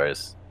 2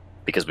 hours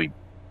because we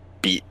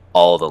beat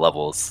all the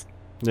levels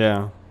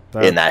yeah.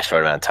 in that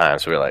short amount of time.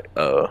 So we were like,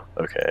 oh,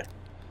 okay.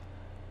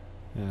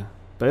 Yeah,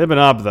 but Ibn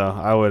Ab though,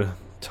 I would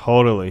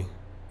totally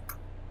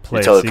play.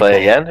 You totally a play it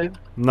sequel. again, dude?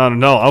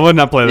 No, I would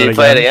not play that You again.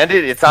 play it again,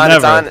 dude? It's on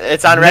Never.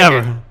 it's on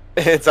record. Never.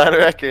 It's on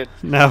record.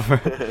 Never.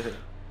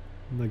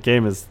 That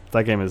game is. I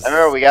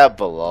remember we got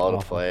Bilal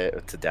to play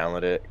it, to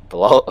download it.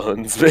 Bilal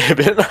owns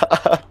Ibn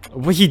Ab.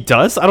 What, he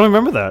does? I don't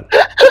remember that.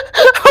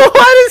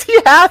 Why does he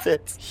have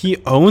it?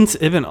 He owns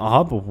Ibn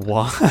Ab.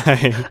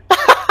 Why?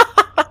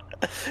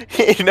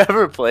 He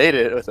never played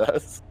it with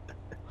us.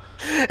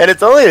 And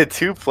it's only a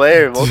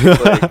 2-player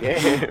multiplayer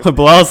game.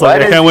 Bilal's Why like, I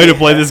does can't wait he to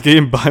play have- this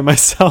game by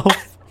myself.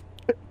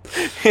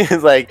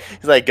 he's like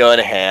going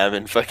ham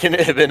and fucking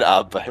Ibn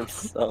Ab by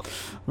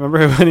himself.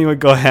 Remember when he would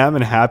go ham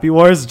in Happy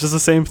Wars? It's just the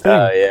same thing.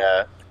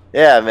 Oh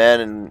yeah,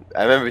 man. And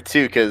I remember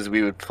too because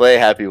we would play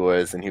Happy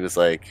Wars, and he was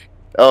like,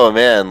 "Oh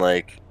man,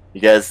 like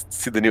you guys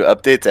see the new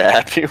update to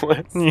Happy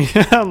Wars?"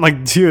 Yeah, I'm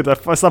like, dude, I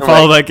stopped I'm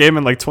following like- that game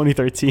in like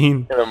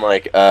 2013. And I'm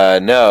like,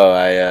 no,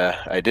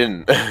 I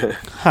didn't.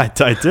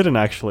 I didn't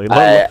actually.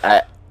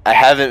 I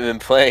haven't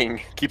been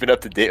keeping up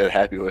to date with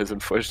Happy Wars,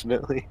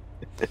 unfortunately.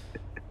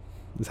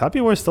 Is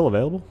Happy Wars still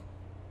available?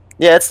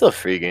 Yeah, it's still a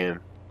free game.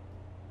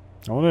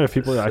 I wonder if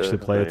people So, actually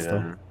play it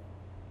still.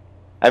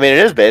 I mean, it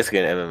is basically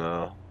an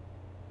MMO.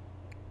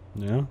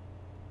 Yeah.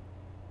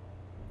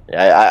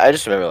 Yeah, I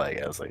just remember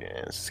like I was like,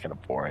 it's just kind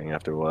of boring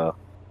after a while.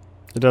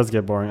 It does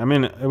get boring. I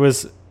mean, it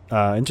was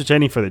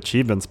entertaining for the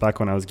achievements back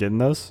when I was getting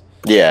those.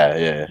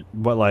 Yeah.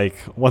 But like,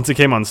 once it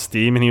came on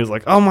Steam and he was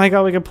like, "Oh my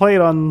god, we can play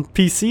it on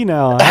PC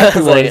now." Happy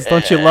was like, Wars.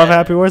 Don't you love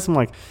Happy Wars? I'm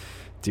like,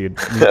 dude.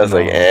 I was no.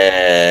 like,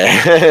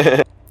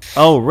 eh.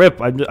 Oh, rip.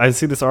 I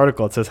see this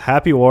article. It says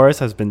Happy Wars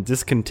has been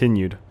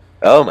discontinued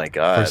Oh my for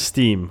god.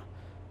 Steam,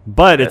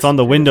 but it's That's on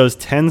the good. Windows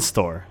 10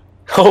 store.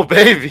 Oh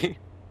baby.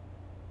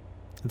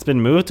 It's been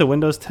moved to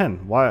Windows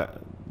 10. Why?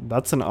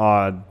 That's an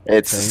odd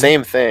It's the thing.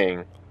 same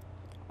thing.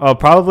 Oh,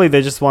 probably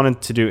they just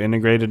wanted to do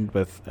integrated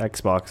with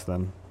Xbox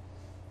then.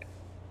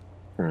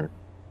 Hmm.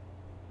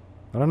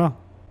 I don't know.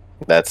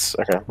 That's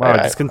okay. Wow, it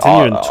I-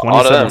 discontinued in all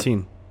of them.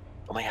 2017.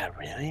 Oh my god,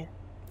 really?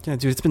 Yeah,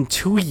 dude, it's been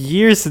 2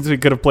 years since we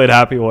could have played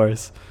Happy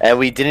Wars. And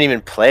we didn't even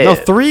play No,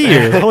 it. 3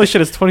 years. Holy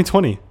shit, it's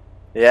 2020.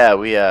 Yeah,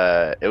 we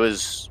it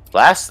was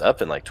last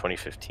up in like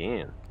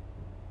 2015.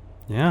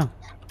 Yeah.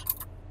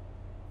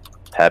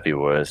 Happy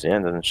Wars, yeah,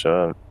 it doesn't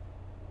show up.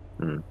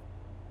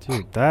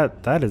 Dude,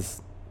 that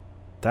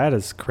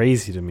is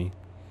crazy to me.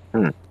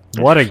 Hmm.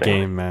 What a Interesting.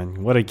 game,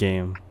 man. What a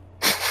game.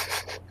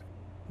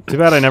 Too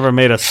bad I never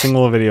made a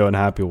single video in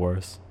Happy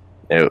Wars.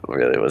 It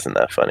really wasn't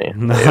that funny.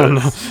 No, It no,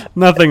 was-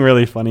 nothing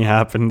really funny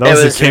happened. It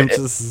Those was- came it-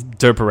 just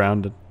derp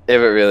around it. It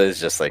really is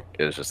just like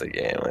it was just a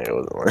game. Like it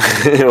wasn't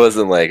like it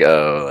wasn't like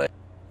oh like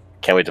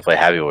can't wait to play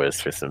Happy Wars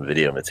for some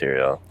video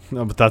material.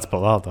 No, but that's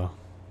Bilal though.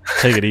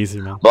 Take it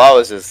easy, man. Well, I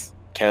was just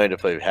can't wait to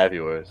play Happy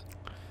Wars.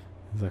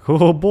 He's like,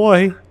 oh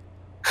boy.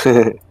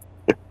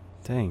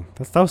 Dang,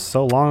 that was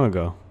so long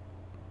ago.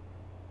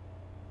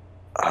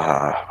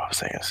 What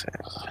was I gonna say?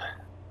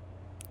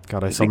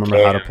 God, I still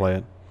remember how to play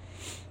it.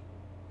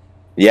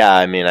 Yeah,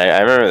 I mean, I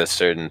remember the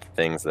certain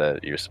things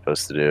that you're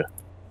supposed to do.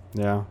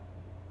 Yeah.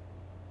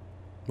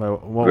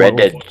 Red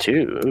Dead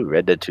 2. Ooh,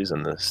 Red Dead 2's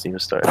on the Steam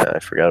Store. I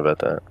forgot about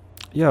that.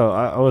 Yo,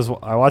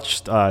 I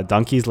watched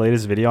Donkey's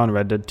latest video on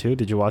Red Dead 2.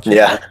 Did you watch it?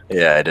 Yeah,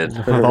 I did.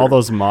 With all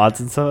those mods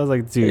and stuff, I was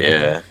like, dude.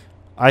 Yeah.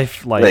 I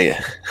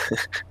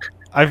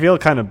feel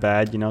kind of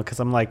bad, you know, because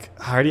I'm like,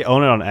 I already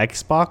own it on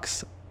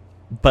Xbox,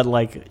 but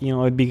like, you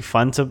know, it'd be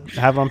fun to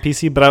have on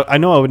PC. But I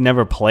know I would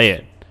never play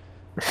it,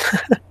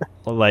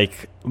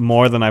 like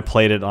more than I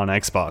played it on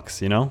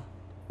Xbox, you know.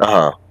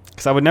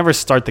 Because I would never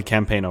start the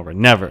campaign over.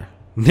 Never.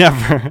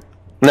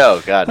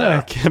 No, God, no.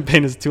 The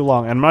campaign is too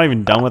long. I'm not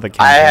even done with the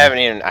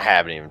campaign. I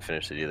haven't even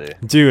finished it either.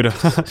 Dude,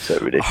 so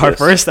ridiculous. Our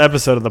first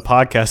episode of the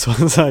podcast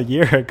was a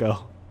year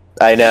ago.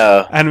 I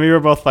know. And we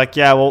were both like,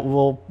 yeah,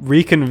 we'll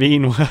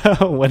reconvene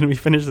when we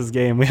finish this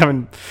game.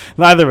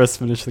 Neither of us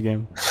finished the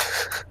game.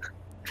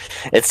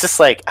 It's just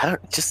like,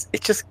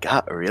 it just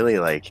got really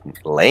like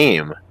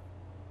lame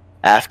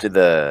after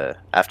the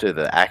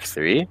Act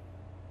 3.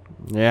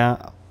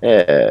 Yeah.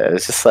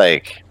 It's just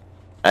like,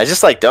 I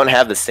just like don't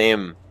have the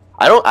same.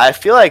 I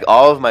feel like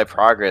all of my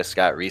progress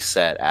got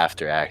reset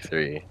after Act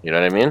 3. You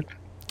know what I mean?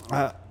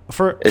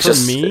 For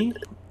me,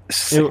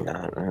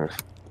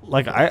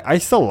 like I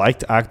still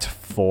liked Act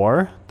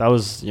 4. That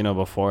was, you know,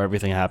 before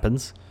everything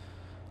happens.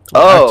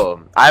 Like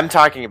I'm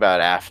talking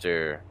about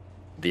after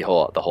the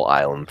whole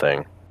island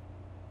thing.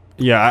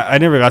 Yeah, I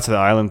never got to the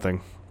island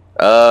thing.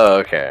 Oh,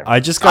 okay.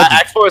 I just got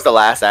Act 4 is the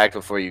last act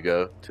before you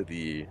go to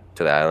the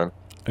island.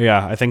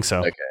 Yeah, I think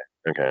so.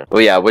 Okay.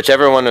 Well, yeah,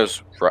 whichever one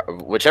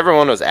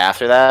was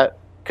after that,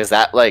 because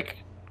that like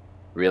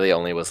really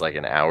only was like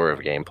an hour of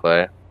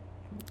gameplay.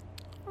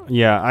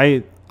 Yeah,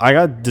 I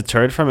got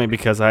deterred from it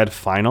because I had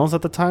finals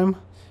at the time.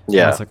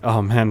 Yeah. I was like,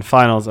 oh man,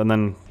 finals, and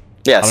then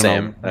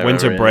same.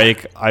 Winter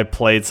break, I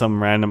played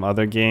some random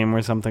other game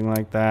or something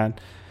like that.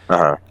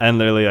 And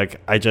literally, like,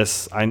 I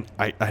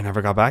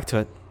never got back to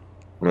it.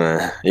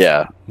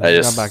 Yeah,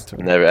 I got back to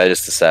it. I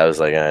just decided I was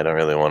like, I don't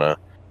really want to.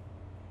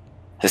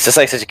 It's just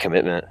like such a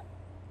commitment.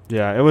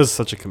 Yeah, it was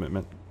such a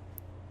commitment.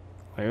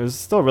 Like, it was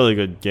still a really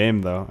good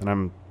game though, and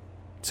I'm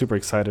super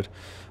excited.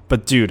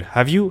 But dude,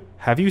 have you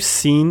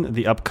seen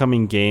the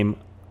upcoming game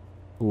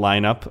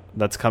lineup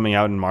that's coming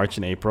out in March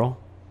and April?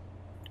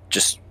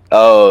 Just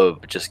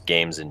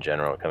games in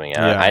general coming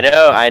out. Yeah.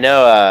 I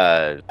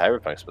know.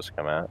 Cyberpunk's supposed to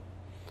come out.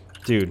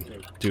 Dude,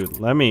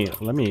 let me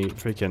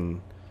freaking.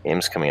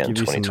 Games coming out in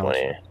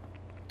 2020.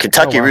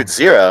 Kentucky Oh, wow. Route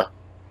Zero.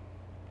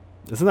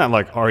 Isn't that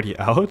like already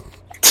out?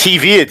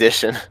 TV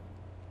edition.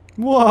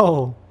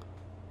 Whoa.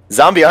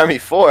 Zombie Army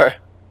 4.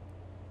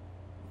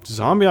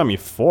 Zombie Army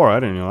 4. I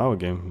didn't know that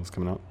game was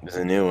coming out. There's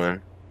a new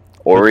one.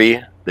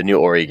 Ori. The new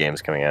Ori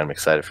game's coming out. I'm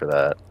excited for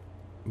that.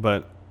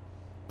 But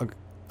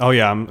oh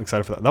yeah, I'm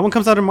excited for that. That one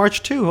comes out in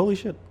March too. Holy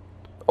shit.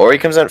 Ori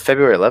comes out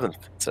February 11th. It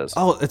says.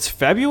 Oh, it's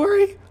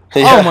February?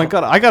 Yeah. Oh my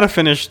god, I gotta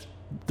finish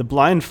The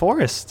Blind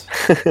Forest.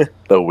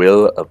 The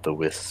Will of the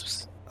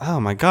Wisps. Oh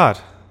my god.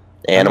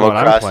 Animal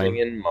Crossing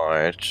in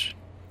March.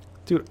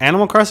 Dude,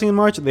 Animal Crossing in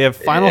March. They have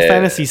Final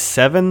Fantasy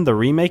VII, the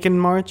remake in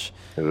March.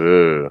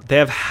 Ooh. They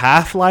have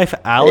Half-Life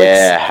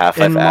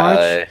Alyx in March.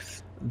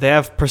 Alyx. They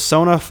have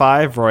Persona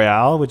 5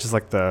 Royale, which is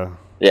like the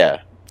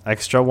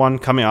extra one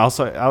coming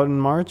also out in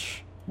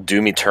March.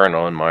 Doom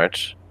Eternal in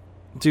March.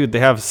 Dude, they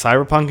have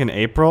Cyberpunk in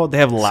April. They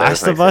have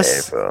Last of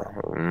Us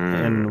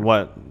in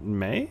what,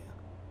 May?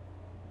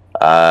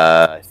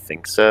 I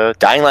think so.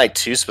 Dying Light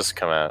 2 is supposed to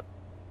come out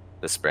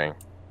this spring.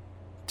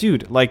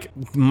 Dude, like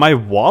my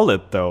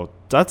wallet though.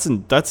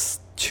 That's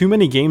too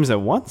many games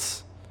at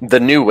once. The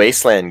new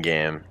Wasteland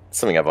game.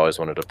 Something I've always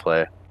wanted to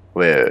play.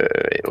 Wait.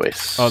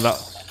 Oh,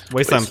 that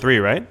Wasteland 3,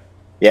 right?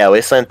 Yeah,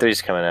 Wasteland 3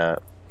 is coming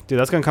out. Dude,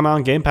 that's gonna come out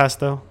on Game Pass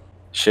though.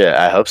 Shit,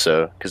 I hope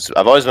so, because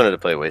I've always wanted to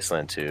play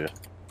Wasteland 2.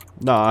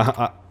 No,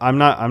 I'm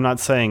not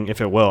saying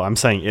if it will. I'm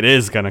saying it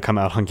is gonna come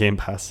out on Game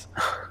Pass,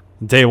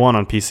 day one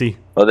on PC.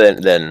 Well,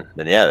 then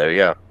yeah, there you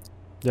go.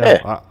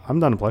 Yeah, I'm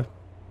done to play.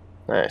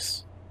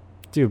 Nice,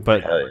 dude.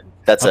 But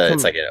it's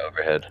like an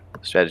overhead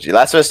strategy.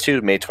 Last of Us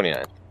 2, May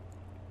 29th.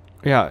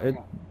 Yeah,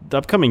 the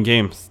upcoming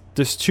games.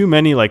 There's too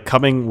many like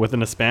coming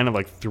within a span of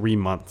like 3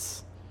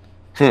 months.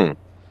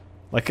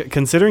 Like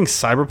considering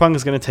Cyberpunk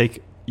is gonna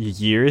take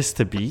years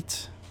to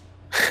beat.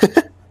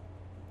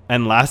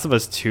 And Last of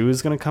Us 2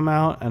 is going to come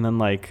out, and then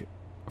like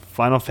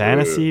Final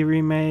Fantasy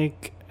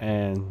remake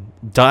and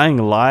Dying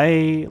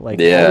Light, like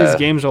all these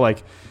games are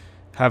like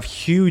have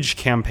huge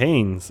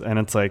campaigns, and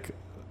it's like,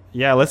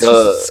 yeah, let's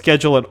just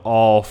schedule it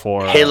all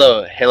for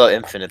Halo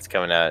Infinite's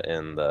coming out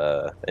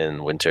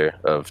in winter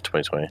of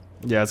 2020.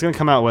 Yeah, it's going to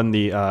come out when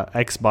the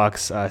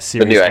Xbox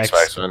Series the new X,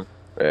 Xbox one.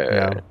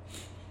 Yeah.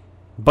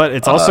 But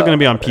it's also going to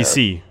be on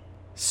PC.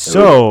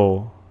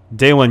 So,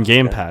 day one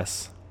Game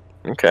Pass.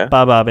 Okay.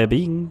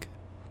 Bing.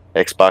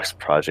 Xbox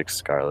Project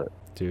Scarlet.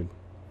 Dude.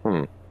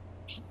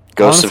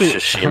 Ghost of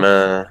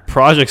Tsushima.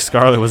 Project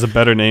Scarlet was a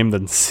better name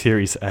than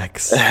Series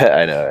X.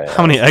 I know.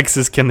 How many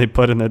X's can they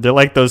put in there? They're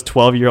like those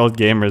 12-year-old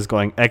gamers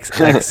going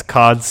XX,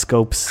 COD,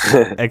 Scopes,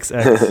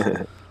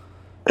 XX.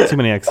 Too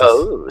many X's.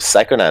 Oh,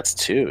 Psychonauts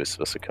 2 is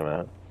supposed to come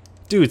out.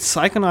 Dude,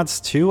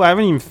 Psychonauts 2? I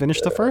haven't even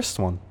finished the first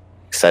one.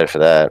 Excited for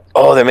that.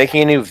 Oh, they're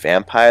making a new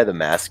Vampire the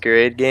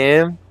Masquerade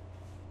game?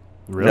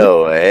 Really?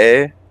 No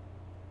way.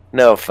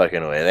 No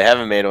fucking way. They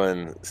haven't made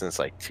one since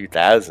like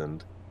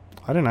 2000.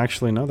 I didn't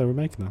actually know they were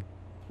making them.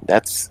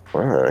 That's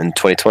in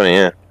 2020,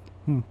 yeah.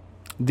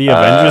 The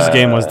Avengers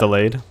game was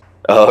delayed.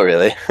 Oh,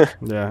 really?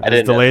 Yeah,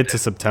 it's delayed to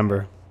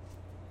September.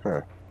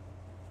 Huh.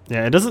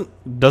 Yeah, it doesn't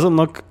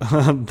look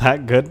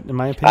that good in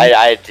my opinion.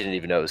 I didn't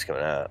even know it was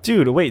coming out.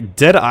 Dude, wait,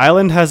 Dead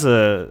Island has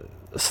a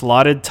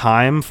slotted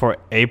time for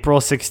April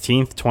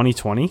 16th,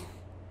 2020.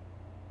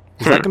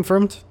 Is that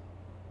confirmed?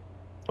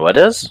 What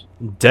is?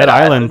 Dead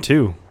Island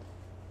 2.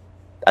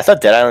 I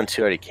thought Dead Island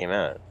 2 already came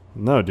out.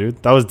 No,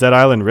 dude. That was Dead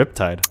Island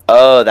Riptide.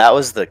 Oh, that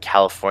was the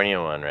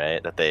California one,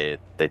 right? That they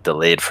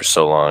delayed for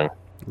so long.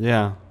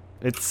 Yeah.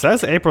 It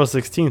says April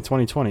 16th,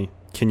 2020.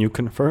 Can you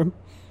confirm?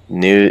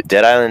 New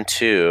Dead Island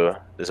 2,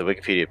 there's a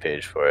Wikipedia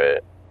page for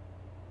it.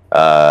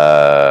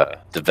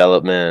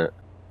 Development.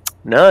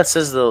 No, it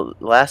says the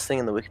last thing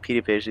in the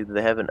Wikipedia page,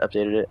 they haven't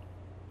updated it.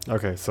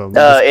 Okay, so...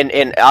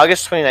 In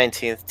August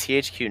 2019,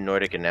 THQ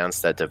Nordic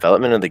announced that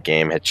development of the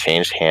game had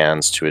changed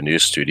hands to a new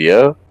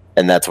studio,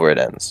 and that's where it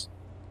ends.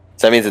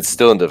 So that means it's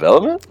still in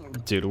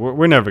development? Dude,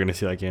 we're never going to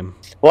see that game.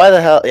 Why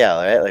the hell?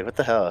 Yeah, right? Like, what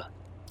the hell?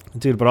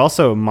 Dude, but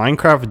also,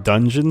 Minecraft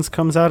Dungeons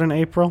comes out in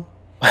April.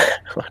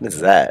 What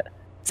is that?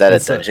 Is that a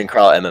dungeon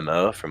crawl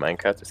MMO for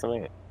Minecraft or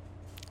something?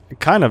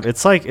 Kind of.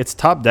 It's like, it's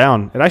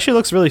top-down. It actually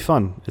looks really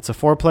fun. It's a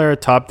 4-player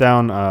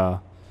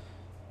top-down,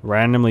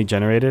 randomly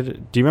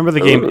generated. Do you remember the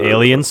game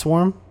Alien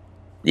Swarm?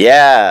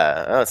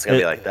 Yeah. Oh, it's going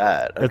to be like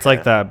that. Okay. It's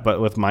like that, but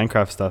with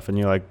Minecraft stuff, and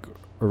you, like,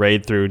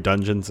 raid through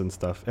dungeons and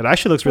stuff. It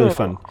actually looks really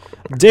fun.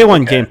 Day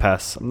one Game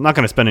Pass. I'm not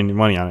going to spend any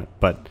money on it,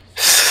 but...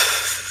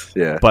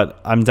 yeah. But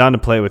I'm down to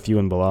play with you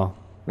and Bilal.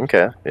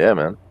 Okay. Yeah,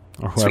 man.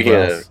 Or whoever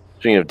else.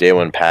 Speaking of Day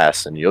One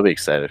Pass, and you'll be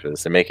excited for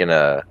this, they're making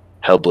a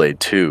Hellblade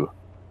 2.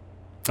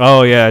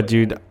 Oh, yeah,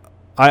 dude.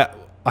 I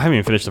haven't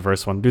even finished the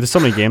first one. Dude, there's so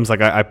many games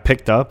like I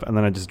picked up and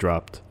then I just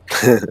dropped.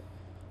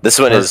 This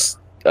one is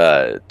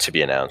to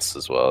be announced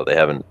as well. They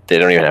don't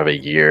even have a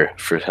year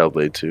for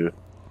Hellblade 2.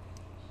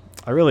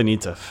 I really need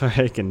to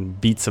freaking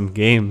beat some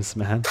games,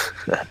 man.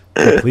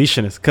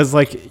 Completionist. Because,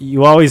 like,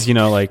 you always, you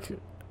know, like,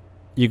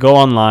 you go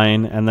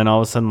online and then all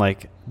of a sudden,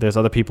 like, there's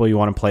other people you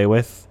want to play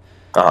with.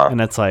 And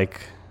it's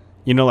like,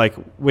 you know, like,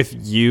 with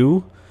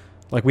you,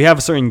 like, we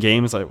have certain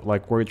games,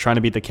 like we're trying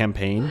to beat the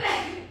campaign.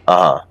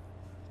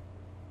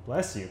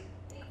 Bless you.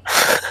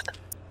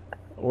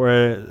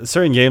 Or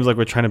certain games, like,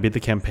 we're trying to beat the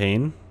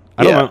campaign.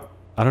 I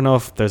don't know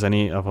if there's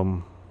any of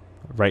them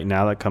right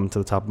now that come to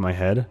the top of my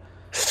head.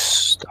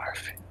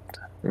 Starfield.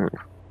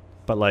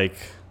 But, like...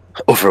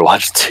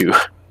 Overwatch 2.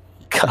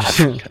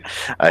 God.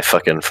 I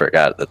fucking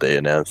forgot that they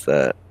announced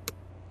that.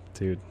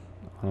 Dude,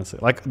 honestly.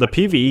 Like, the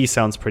PvE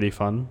sounds pretty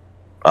fun.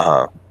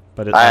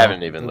 But I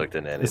haven't even looked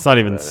into it. It's not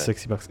even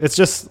 $60. It's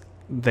just...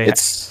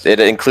 It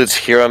includes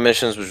hero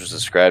missions, which was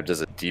described as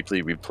a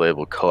deeply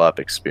replayable co-op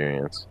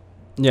experience.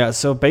 Yeah,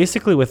 so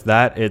basically with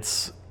that,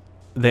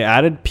 they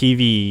added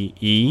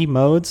PvE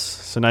modes,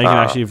 so now you can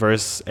actually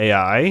verse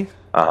AI.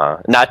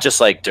 Not just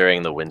like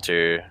during the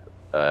winter.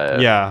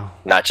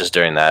 Not just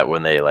during that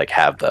when they like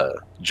have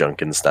the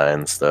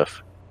Junkenstein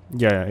stuff.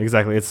 Yeah,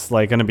 exactly. It's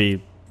like gonna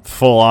be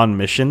full-on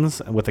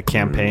missions with a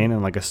campaign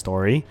and like a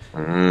story.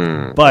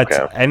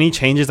 But any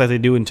changes that they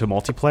do into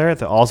multiplayer,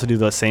 they also do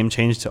the same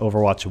change to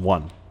Overwatch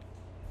 1.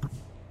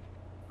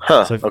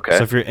 So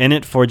if you're in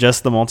it for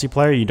just the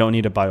multiplayer, you don't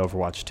need to buy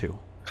Overwatch 2.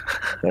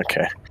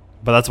 Okay.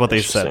 But that's what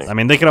they said. I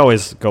mean, they could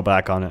always go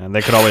back on it, and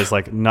they could always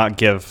like not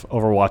give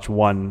Overwatch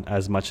 1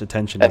 as much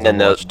attention. And then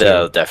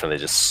they'll definitely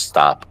just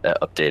stop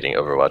updating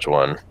Overwatch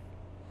 1.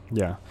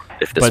 Yeah.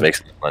 If this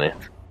makes money.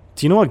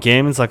 Do you know what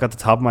game is like at the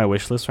top of my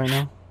wish list right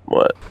now?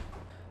 What?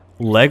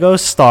 Lego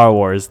Star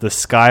Wars: The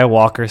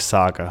Skywalker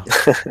Saga.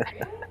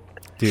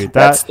 Dude,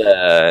 that's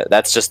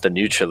just the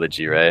new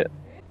trilogy, right?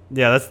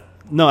 Yeah,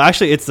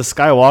 actually it's the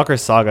Skywalker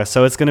Saga,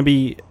 so it's gonna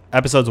be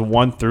episodes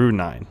 1 through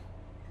 9.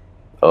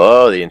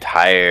 Oh, the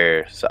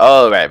entire...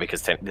 Oh, right,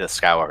 because the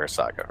Skywalker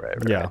Saga, right?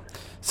 Yeah.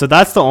 So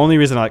that's the only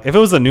reason, like, if it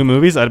was the new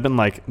movies, I'd have been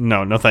like,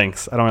 no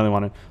thanks. I don't really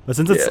want it. But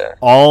since it's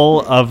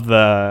all of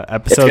the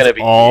episodes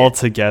all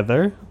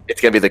together...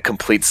 It's going to be the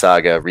complete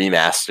saga,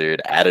 remastered,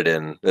 added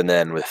in, and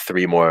then with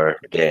 3 more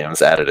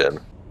games added in.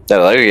 Yeah, the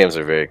Lego games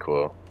are very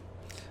cool.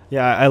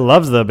 Yeah, I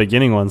love the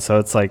beginning one, so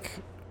it's like...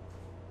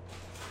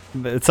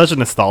 It's such a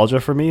nostalgia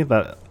for me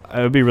that it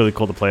would be really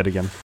cool to play it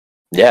again.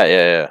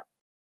 Yeah,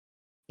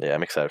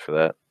 I'm excited for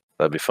that.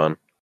 That'd be fun.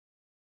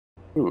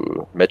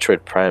 Ooh,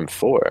 Metroid Prime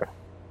 4.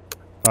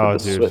 Oh,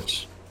 dude.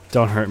 Switch.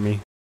 Don't hurt me.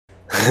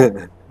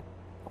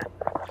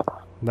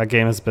 That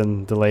game has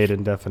been delayed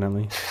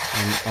indefinitely.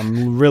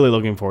 I'm really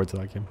looking forward to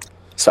that game.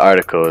 This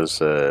article was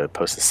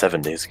posted 7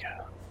 days ago.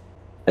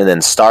 And then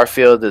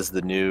Starfield is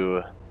the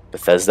new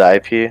Bethesda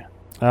IP.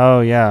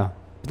 Oh yeah,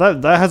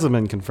 that hasn't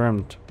been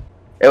confirmed.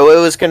 It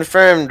was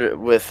confirmed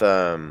with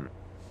E3.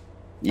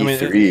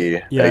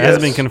 It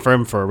hasn't been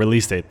confirmed for a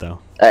release date though.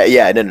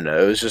 Yeah,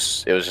 no. It was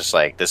just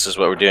like, this is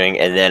what we're doing,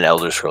 and then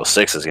Elder Scrolls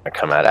 6 is gonna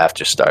come out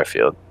after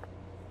Starfield.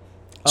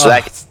 So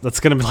that's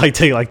gonna be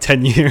take like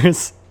 10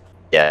 years.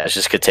 Yeah, it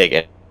just could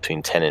take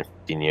between 10 and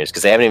 15 years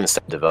because they haven't even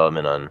started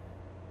development on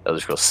Elder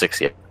Scrolls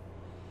 6 yet.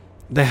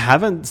 They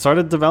haven't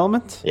started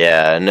development?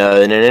 Yeah,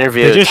 no. In an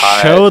interview, they just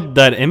showed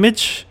that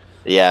image.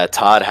 Yeah,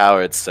 Todd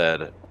Howard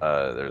said,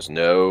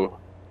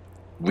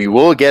 we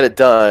will get it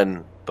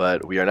done,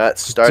 but we are not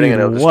starting on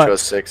Elder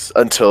Scrolls 6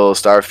 until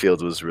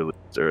Starfield was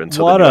released, or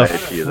until what the a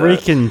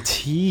freaking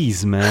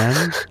tease,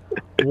 man!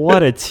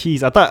 What a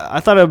tease! I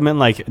thought it meant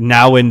like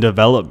now in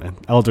development,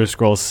 Elder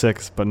Scrolls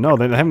 6, but no,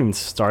 they haven't even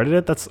started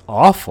it. That's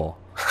awful.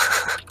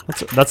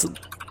 That's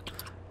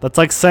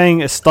like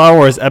saying Star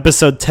Wars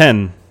Episode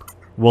 10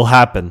 will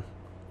happen.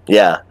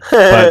 Yeah,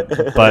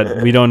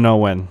 but we don't know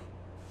when.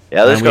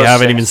 Yeah, and we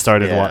haven't even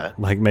started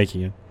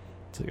making it.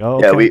 It's like,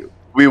 oh, okay. Yeah,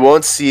 we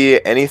won't see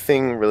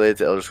anything related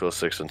to Elder Scrolls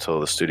 6 until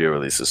the studio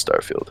releases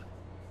Starfield.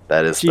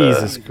 That is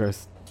Jesus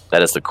Christ.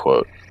 That is the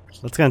quote.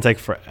 That's gonna take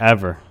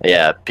forever.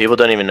 Yeah, people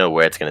don't even know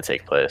where it's gonna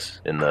take place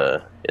in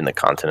the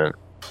continent.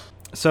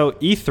 So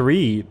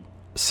E3,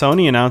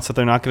 Sony announced that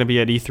they're not gonna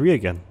be at E3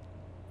 again.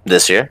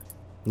 This year?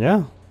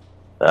 Yeah.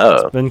 Oh.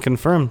 It's been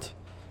confirmed.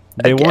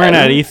 They weren't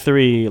at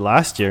E3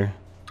 last year.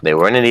 They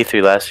weren't at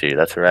E3 last year,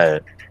 that's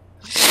right.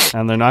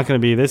 And they're not going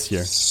to be this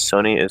year.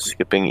 Sony is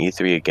skipping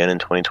E3 again in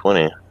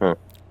 2020.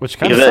 Which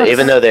kind of sucks.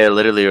 Even though they're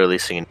literally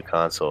releasing a new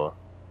console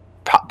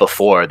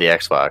before the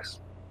Xbox.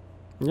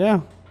 Yeah.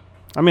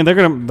 I mean,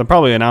 they'll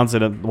probably announce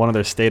it at one of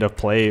their state of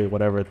play,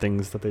 whatever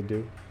things that they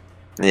do.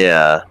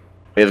 Yeah.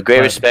 We have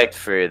great respect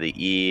for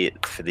the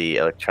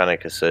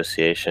Electronic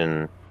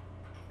Association,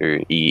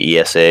 or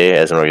ESA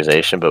as an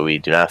organization, but we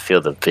do not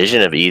feel the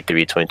vision of E3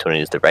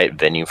 2020 is the right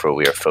venue for what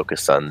we are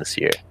focused on this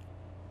year.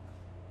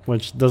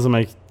 Which doesn't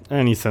make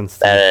any sense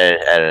to me.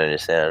 I don't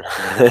understand.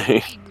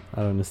 I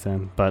don't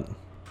understand, but...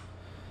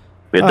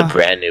 We have the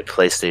brand new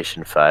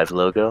PlayStation 5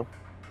 logo.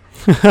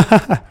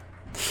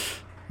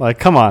 Like,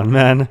 come on,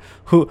 man.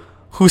 Who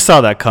saw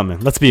that coming?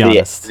 Let's be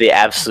honest. The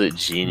absolute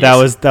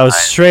genius. That was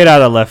straight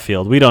out of left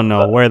field. We don't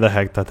know where the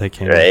heck that they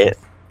came from.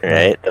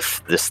 Right?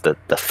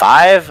 The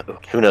 5?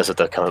 Who knows what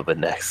they'll come up with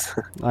next?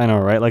 I know,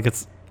 right? Like,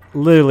 it's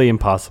literally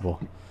impossible.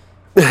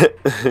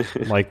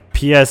 Like,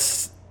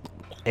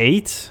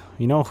 PS8?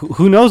 You know,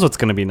 who knows what's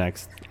going to be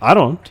next? I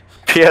don't.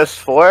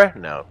 PS4?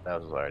 No,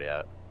 that was already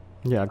out.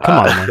 Yeah,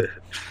 come on,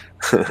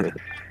 man.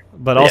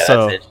 But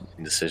also... That's an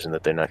interesting decision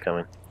that they're not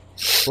coming.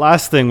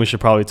 Last thing we should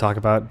probably talk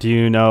about. Do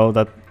you know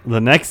that the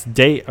next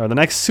date, or the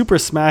next Super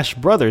Smash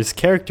Brothers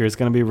character is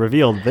going to be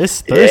revealed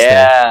this Thursday?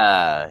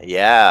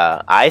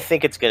 Yeah. I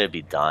think it's going to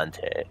be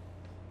Dante.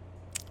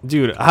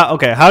 Dude, how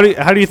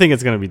do you think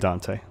it's going to be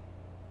Dante?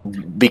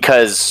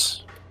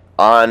 Because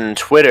on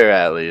Twitter,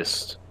 at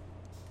least,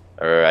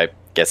 or I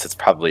guess it's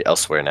probably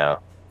elsewhere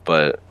now,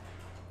 but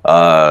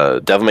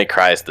Devil May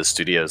Cry, the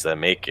studios that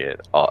make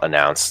it, all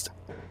announced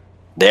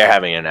they're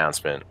having an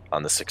announcement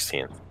on the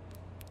 16th.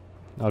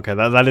 Okay,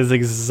 that is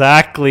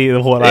exactly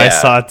what I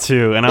saw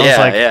too, and I was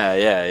like,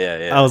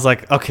 yeah. I was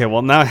like, okay,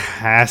 well now it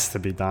has to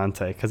be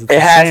Dante because it's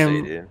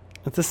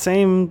it's the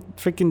same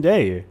freaking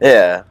day.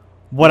 Yeah.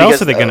 What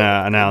else are they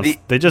gonna announce?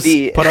 They just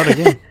put out a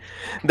game.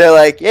 They're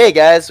like, hey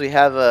guys, we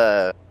have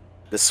the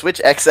Switch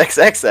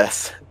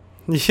XXXS.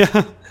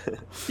 Yeah.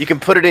 You can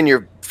put it in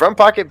your front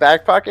pocket,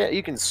 back pocket.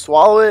 You can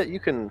swallow it. You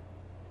can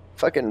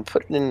fucking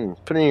put it in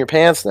your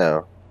pants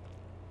now.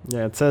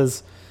 Yeah, it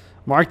says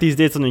mark these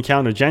dates on your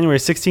calendar: January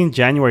 16th,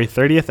 January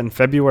 30th, and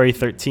February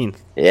 13th.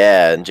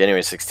 Yeah, and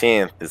January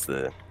 16th is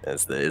the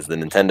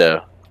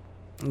Nintendo.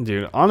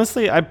 Dude,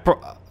 honestly,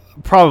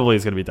 probably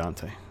is gonna be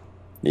Dante.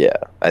 Yeah,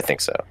 I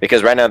think so.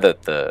 Because right now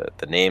the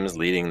names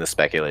leading the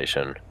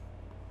speculation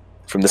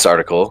from this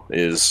article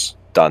is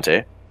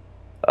Dante,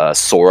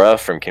 Sora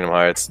from Kingdom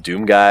Hearts,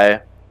 Doom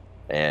Guy,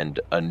 and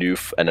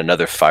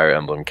another Fire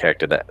Emblem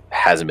character that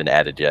hasn't been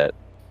added yet.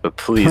 But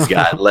please,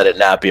 God, let it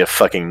not be a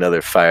fucking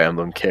another Fire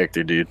Emblem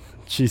character, dude.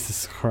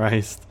 Jesus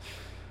Christ.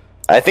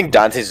 I think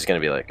Dante's just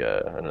gonna be like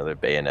another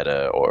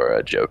Bayonetta or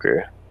a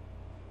Joker,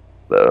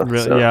 though.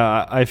 Really? So.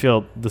 Yeah, I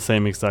feel the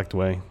same exact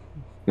way.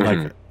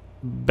 Like,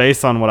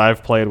 based on what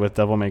I've played with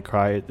Devil May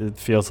Cry, it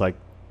feels like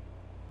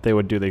they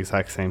would do the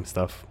exact same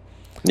stuff.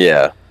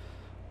 Yeah.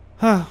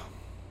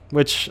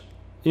 Which,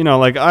 you know,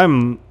 like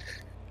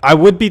I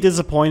would be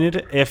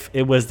disappointed if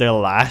it was their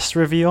last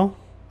reveal.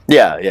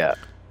 Yeah.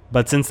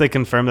 But since they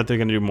confirmed that they're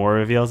going to do more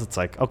reveals, it's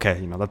like, okay,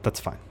 you know,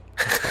 that's fine.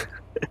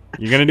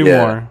 You're going to do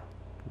more.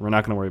 We're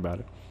not going to worry about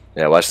it.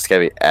 Yeah, watch this guy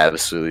be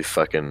absolutely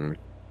fucking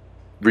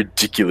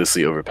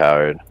ridiculously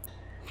overpowered,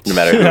 no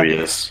matter who he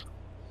is.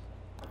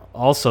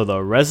 Also, though,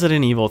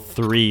 Resident Evil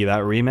 3,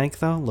 that remake,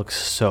 though, looks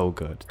so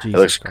good. Jesus it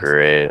looks Christ.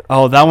 great.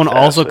 Oh, that one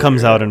also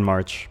comes out in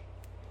March.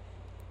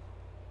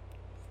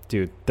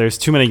 Dude, there's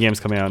too many games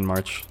coming out in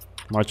March.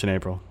 March and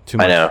April. Too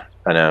much.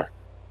 I know.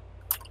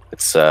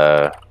 It's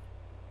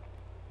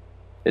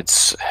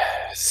it's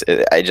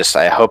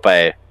I hope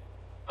I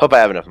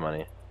have enough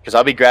money because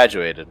I'll be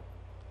graduated.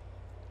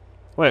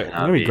 Wait, you're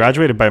gonna be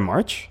graduated by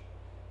March?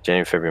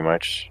 January, February,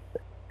 March.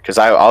 Because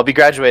I'll be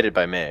graduated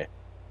by May.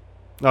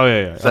 Oh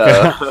yeah.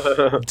 So.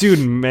 Okay. Dude,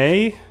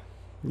 May.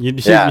 You're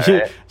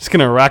just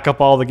gonna rack up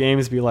all the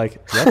games, be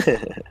like,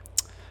 yep,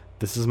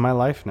 this is my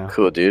life now.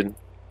 Cool, dude.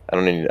 I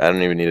don't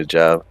even need a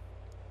job.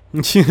 I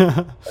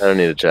don't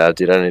need a job,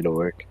 dude. I don't need to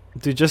work.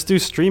 Dude, just do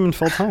streaming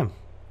full time.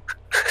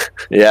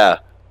 Yeah.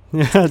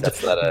 Yeah.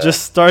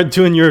 Just start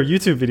doing your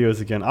YouTube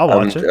videos again. I'll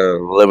watch it.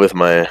 Live with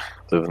my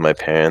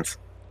parents.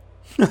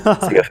 It's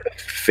like a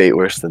fate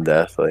worse than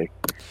death, like.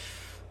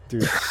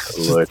 Dude,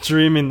 just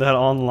streaming that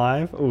on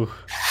live. Ooh.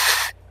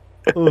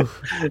 Ooh.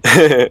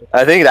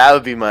 I think that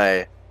would be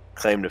my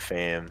claim to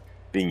fame,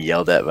 being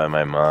yelled at by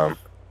my mom.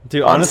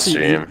 Dude,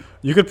 honestly,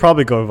 you could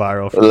probably go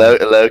viral. Low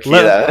key,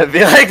 that would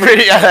be like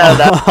pretty.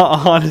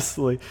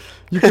 Honestly,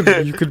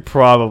 you could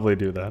probably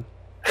do that.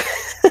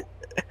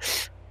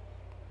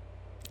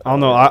 I don't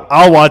know.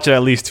 I'll watch it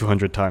at least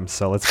 200 times.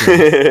 So let's go.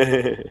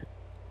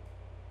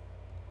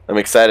 I'm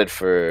excited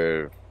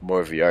for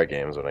more VR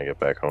games when I get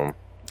back home.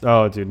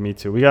 Oh, dude, me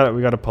too. We got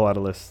to pull out a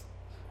list.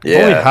 Yeah.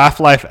 If only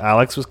Half-Life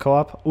Alyx was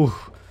co-op. Ooh.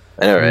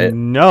 I know, right?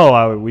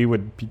 No, we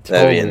would be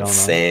totally. That'd be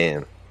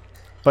insane.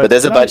 But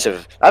there's a bunch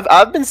of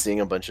I've been seeing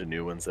a bunch of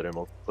new ones that are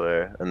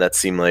multiplayer, and that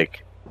seem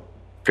like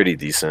pretty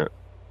decent.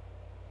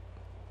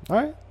 All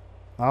right,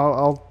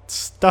 I'll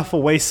stuff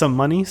away some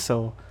money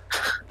so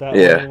that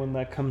way when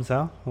that comes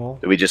out,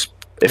 we just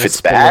if it's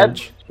bad,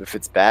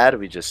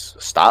 we just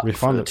stop.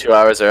 Refund it. 2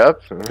 hours are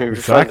up.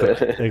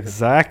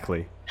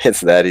 Exactly.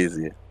 It's that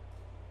easy.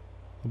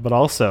 But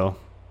also,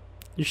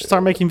 you should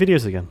start making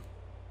videos again.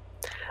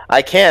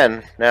 I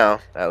can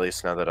now, at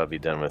least now that I'll be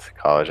done with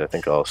college. I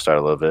think I'll start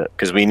a little bit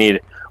because we need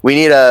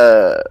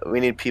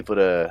people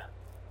to,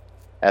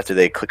 after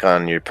they click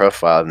on your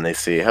profile and they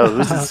see, oh,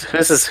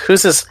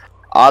 who's this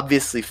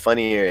obviously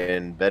funnier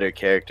and better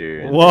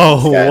character.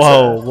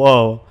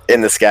 Whoa! In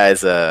this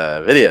guy's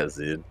videos,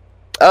 dude.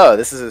 Oh,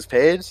 this is his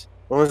page.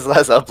 When was the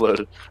last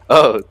upload?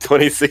 Oh,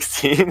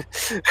 2016.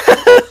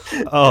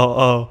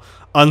 oh,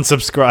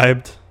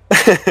 unsubscribed.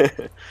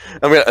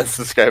 I'm gonna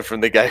unsubscribe from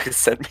the guy who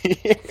sent me.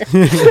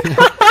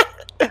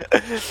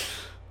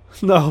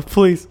 No,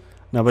 please.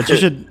 No, but you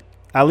should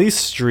at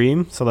least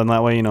stream, so then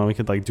that way, you know, we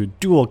could like do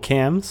dual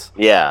cams.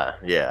 Yeah,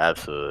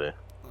 absolutely.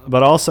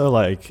 But also,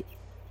 like,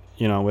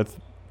 you know, with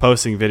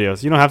posting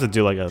videos, you don't have to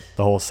do like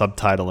the whole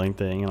subtitling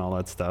thing and all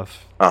that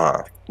stuff.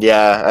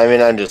 Yeah, I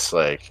mean, I'm just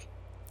like,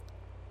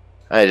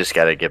 I just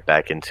gotta get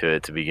back into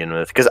it to begin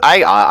with, because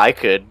I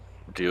could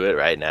do it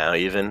right now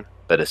even,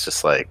 but it's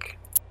just like,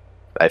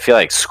 I feel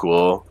like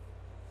school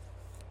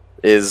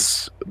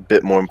is a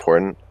bit more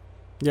important.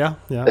 Yeah.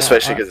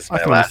 Especially because it's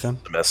my last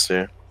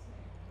semester.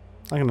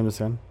 I can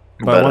understand.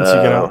 But once you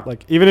get out,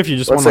 like, even if you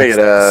just want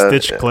to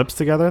stitch clips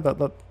together,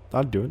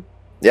 I'd do it.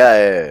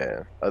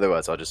 Yeah.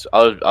 Otherwise,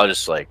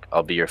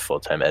 I'll be your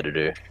full-time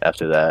editor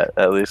after that,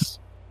 at least.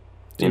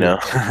 Dude, you know.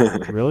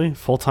 Really?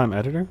 Full-time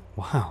editor?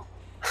 Wow.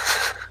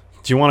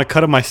 Do you want to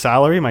cut my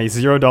salary, my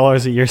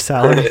 $0 a year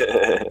salary?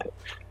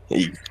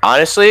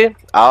 Honestly,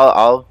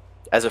 I'll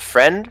as a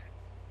friend,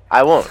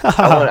 I won't.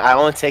 I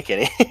won't take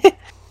any.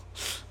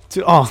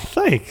 Dude, oh,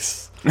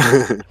 thanks.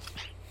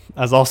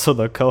 As also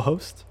the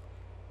co-host.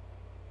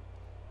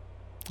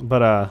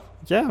 But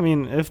yeah, I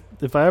mean, if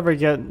I ever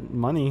get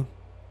money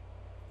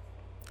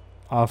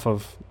off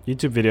of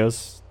YouTube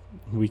videos,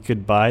 we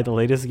could buy the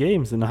latest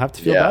games and not have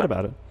to feel bad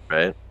about it.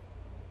 Right.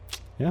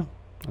 Yeah,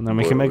 and then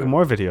we can make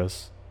more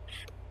videos.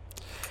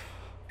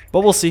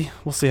 But we'll see.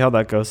 We'll see how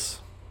that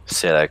goes.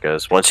 See how that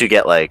goes. Once you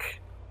get like.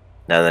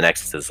 Now the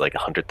next is like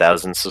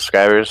 100,000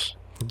 subscribers.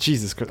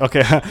 Jesus Christ.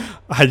 Okay,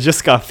 I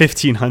just got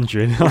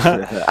 1,500.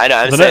 I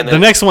know. The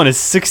next one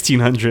is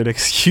 1,600.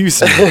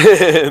 Excuse me.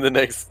 The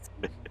next.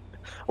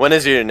 When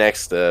is your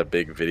next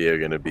big video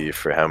gonna be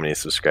for how many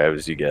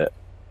subscribers you get?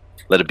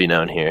 Let it be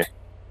known here.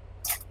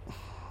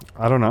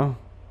 I don't know.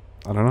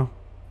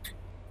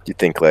 You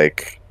think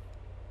like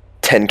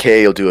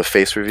 10K you'll do a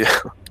face reveal?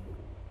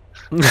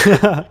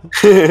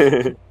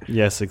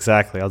 Yes,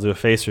 exactly. I'll do a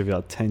face reveal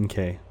at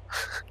 10K.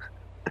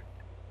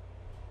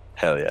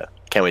 Hell yeah.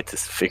 Can't wait to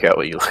figure out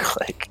what you look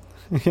like.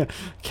 Yeah.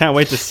 Can't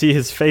wait to see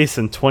his face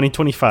in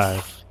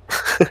 2025.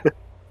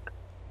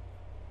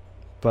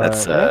 But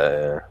that's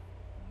yeah,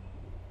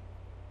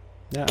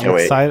 I'm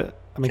excited.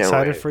 I'm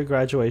excited for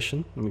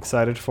graduation. I'm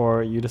excited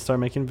for you to start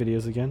making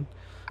videos again.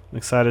 I'm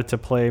excited to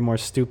play more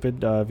stupid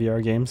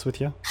VR games with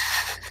you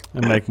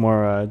and make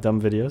more dumb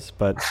videos.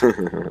 But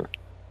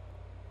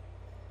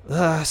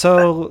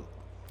so,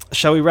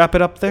 shall we wrap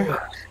it up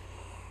there?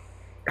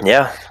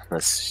 Yeah.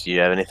 You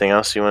have anything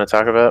else you want to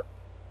talk about?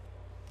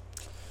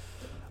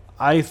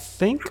 I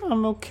think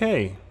I'm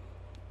okay.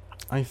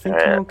 I'm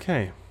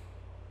okay.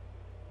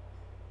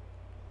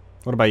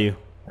 What about you?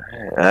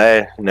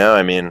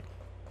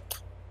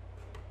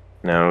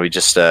 No, we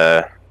just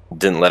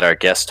didn't let our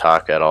guest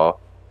talk at all.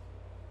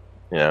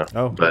 You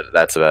know, but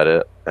that's about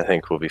it. I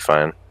think we'll be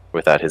fine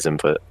without his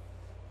input.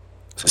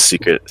 It's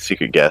a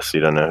secret guest.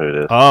 You don't know who it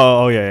is.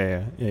 Oh,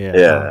 yeah.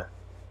 Yeah.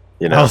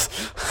 You know.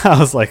 I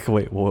was like,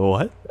 wait,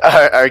 what?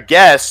 Our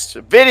guest,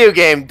 video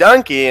game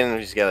donkey, and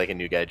we just got like a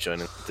new guy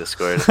joining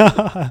Discord.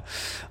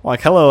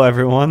 Like, hello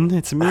everyone,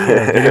 it's me,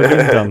 video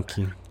game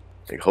donkey.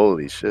 Like,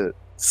 holy shit.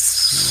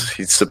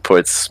 He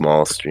supports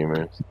small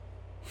streamers.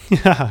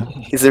 Yeah,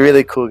 He's a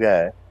really cool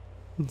guy.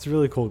 it's a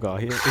really cool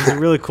guy. He's a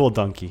really cool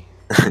donkey.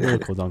 Really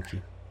cool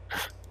donkey.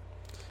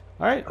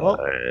 All right, well,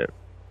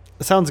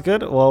 sounds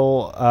good.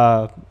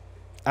 Well,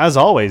 as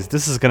always,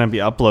 this is going to be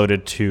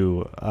uploaded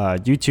to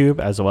YouTube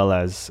as well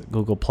as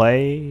Google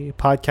Play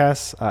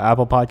Podcasts,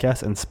 Apple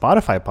Podcasts, and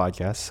Spotify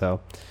Podcasts.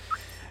 So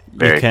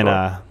you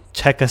can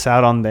check us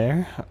out on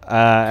there.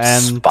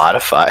 And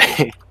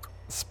Spotify.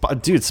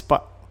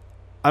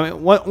 I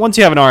mean, once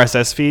you have an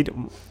RSS feed,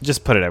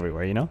 just put it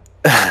everywhere, you know?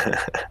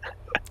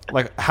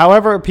 Like,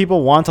 however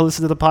people want to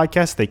listen to the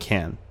podcast, they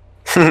can.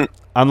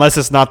 Unless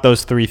it's not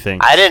those three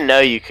things. I didn't know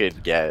you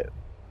could get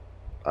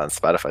on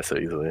Spotify so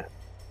easily.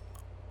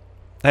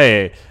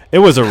 Hey, it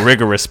was a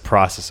rigorous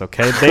process,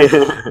 okay?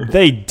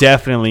 They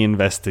definitely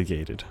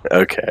investigated.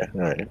 Okay,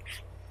 all right.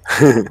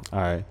 All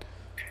right.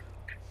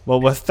 Well,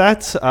 with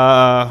that,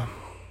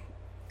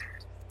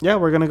 yeah,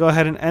 we're going to go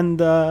ahead and end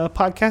the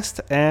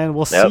podcast, and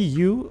we'll see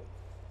you.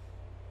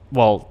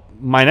 Well,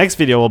 my next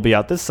video will be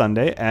out this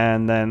Sunday,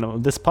 and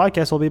then this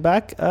podcast will be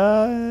back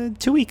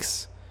 2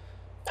 weeks.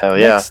 Hell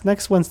yeah.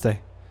 Next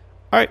Wednesday.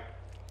 All right.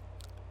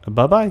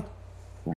 Bye-bye.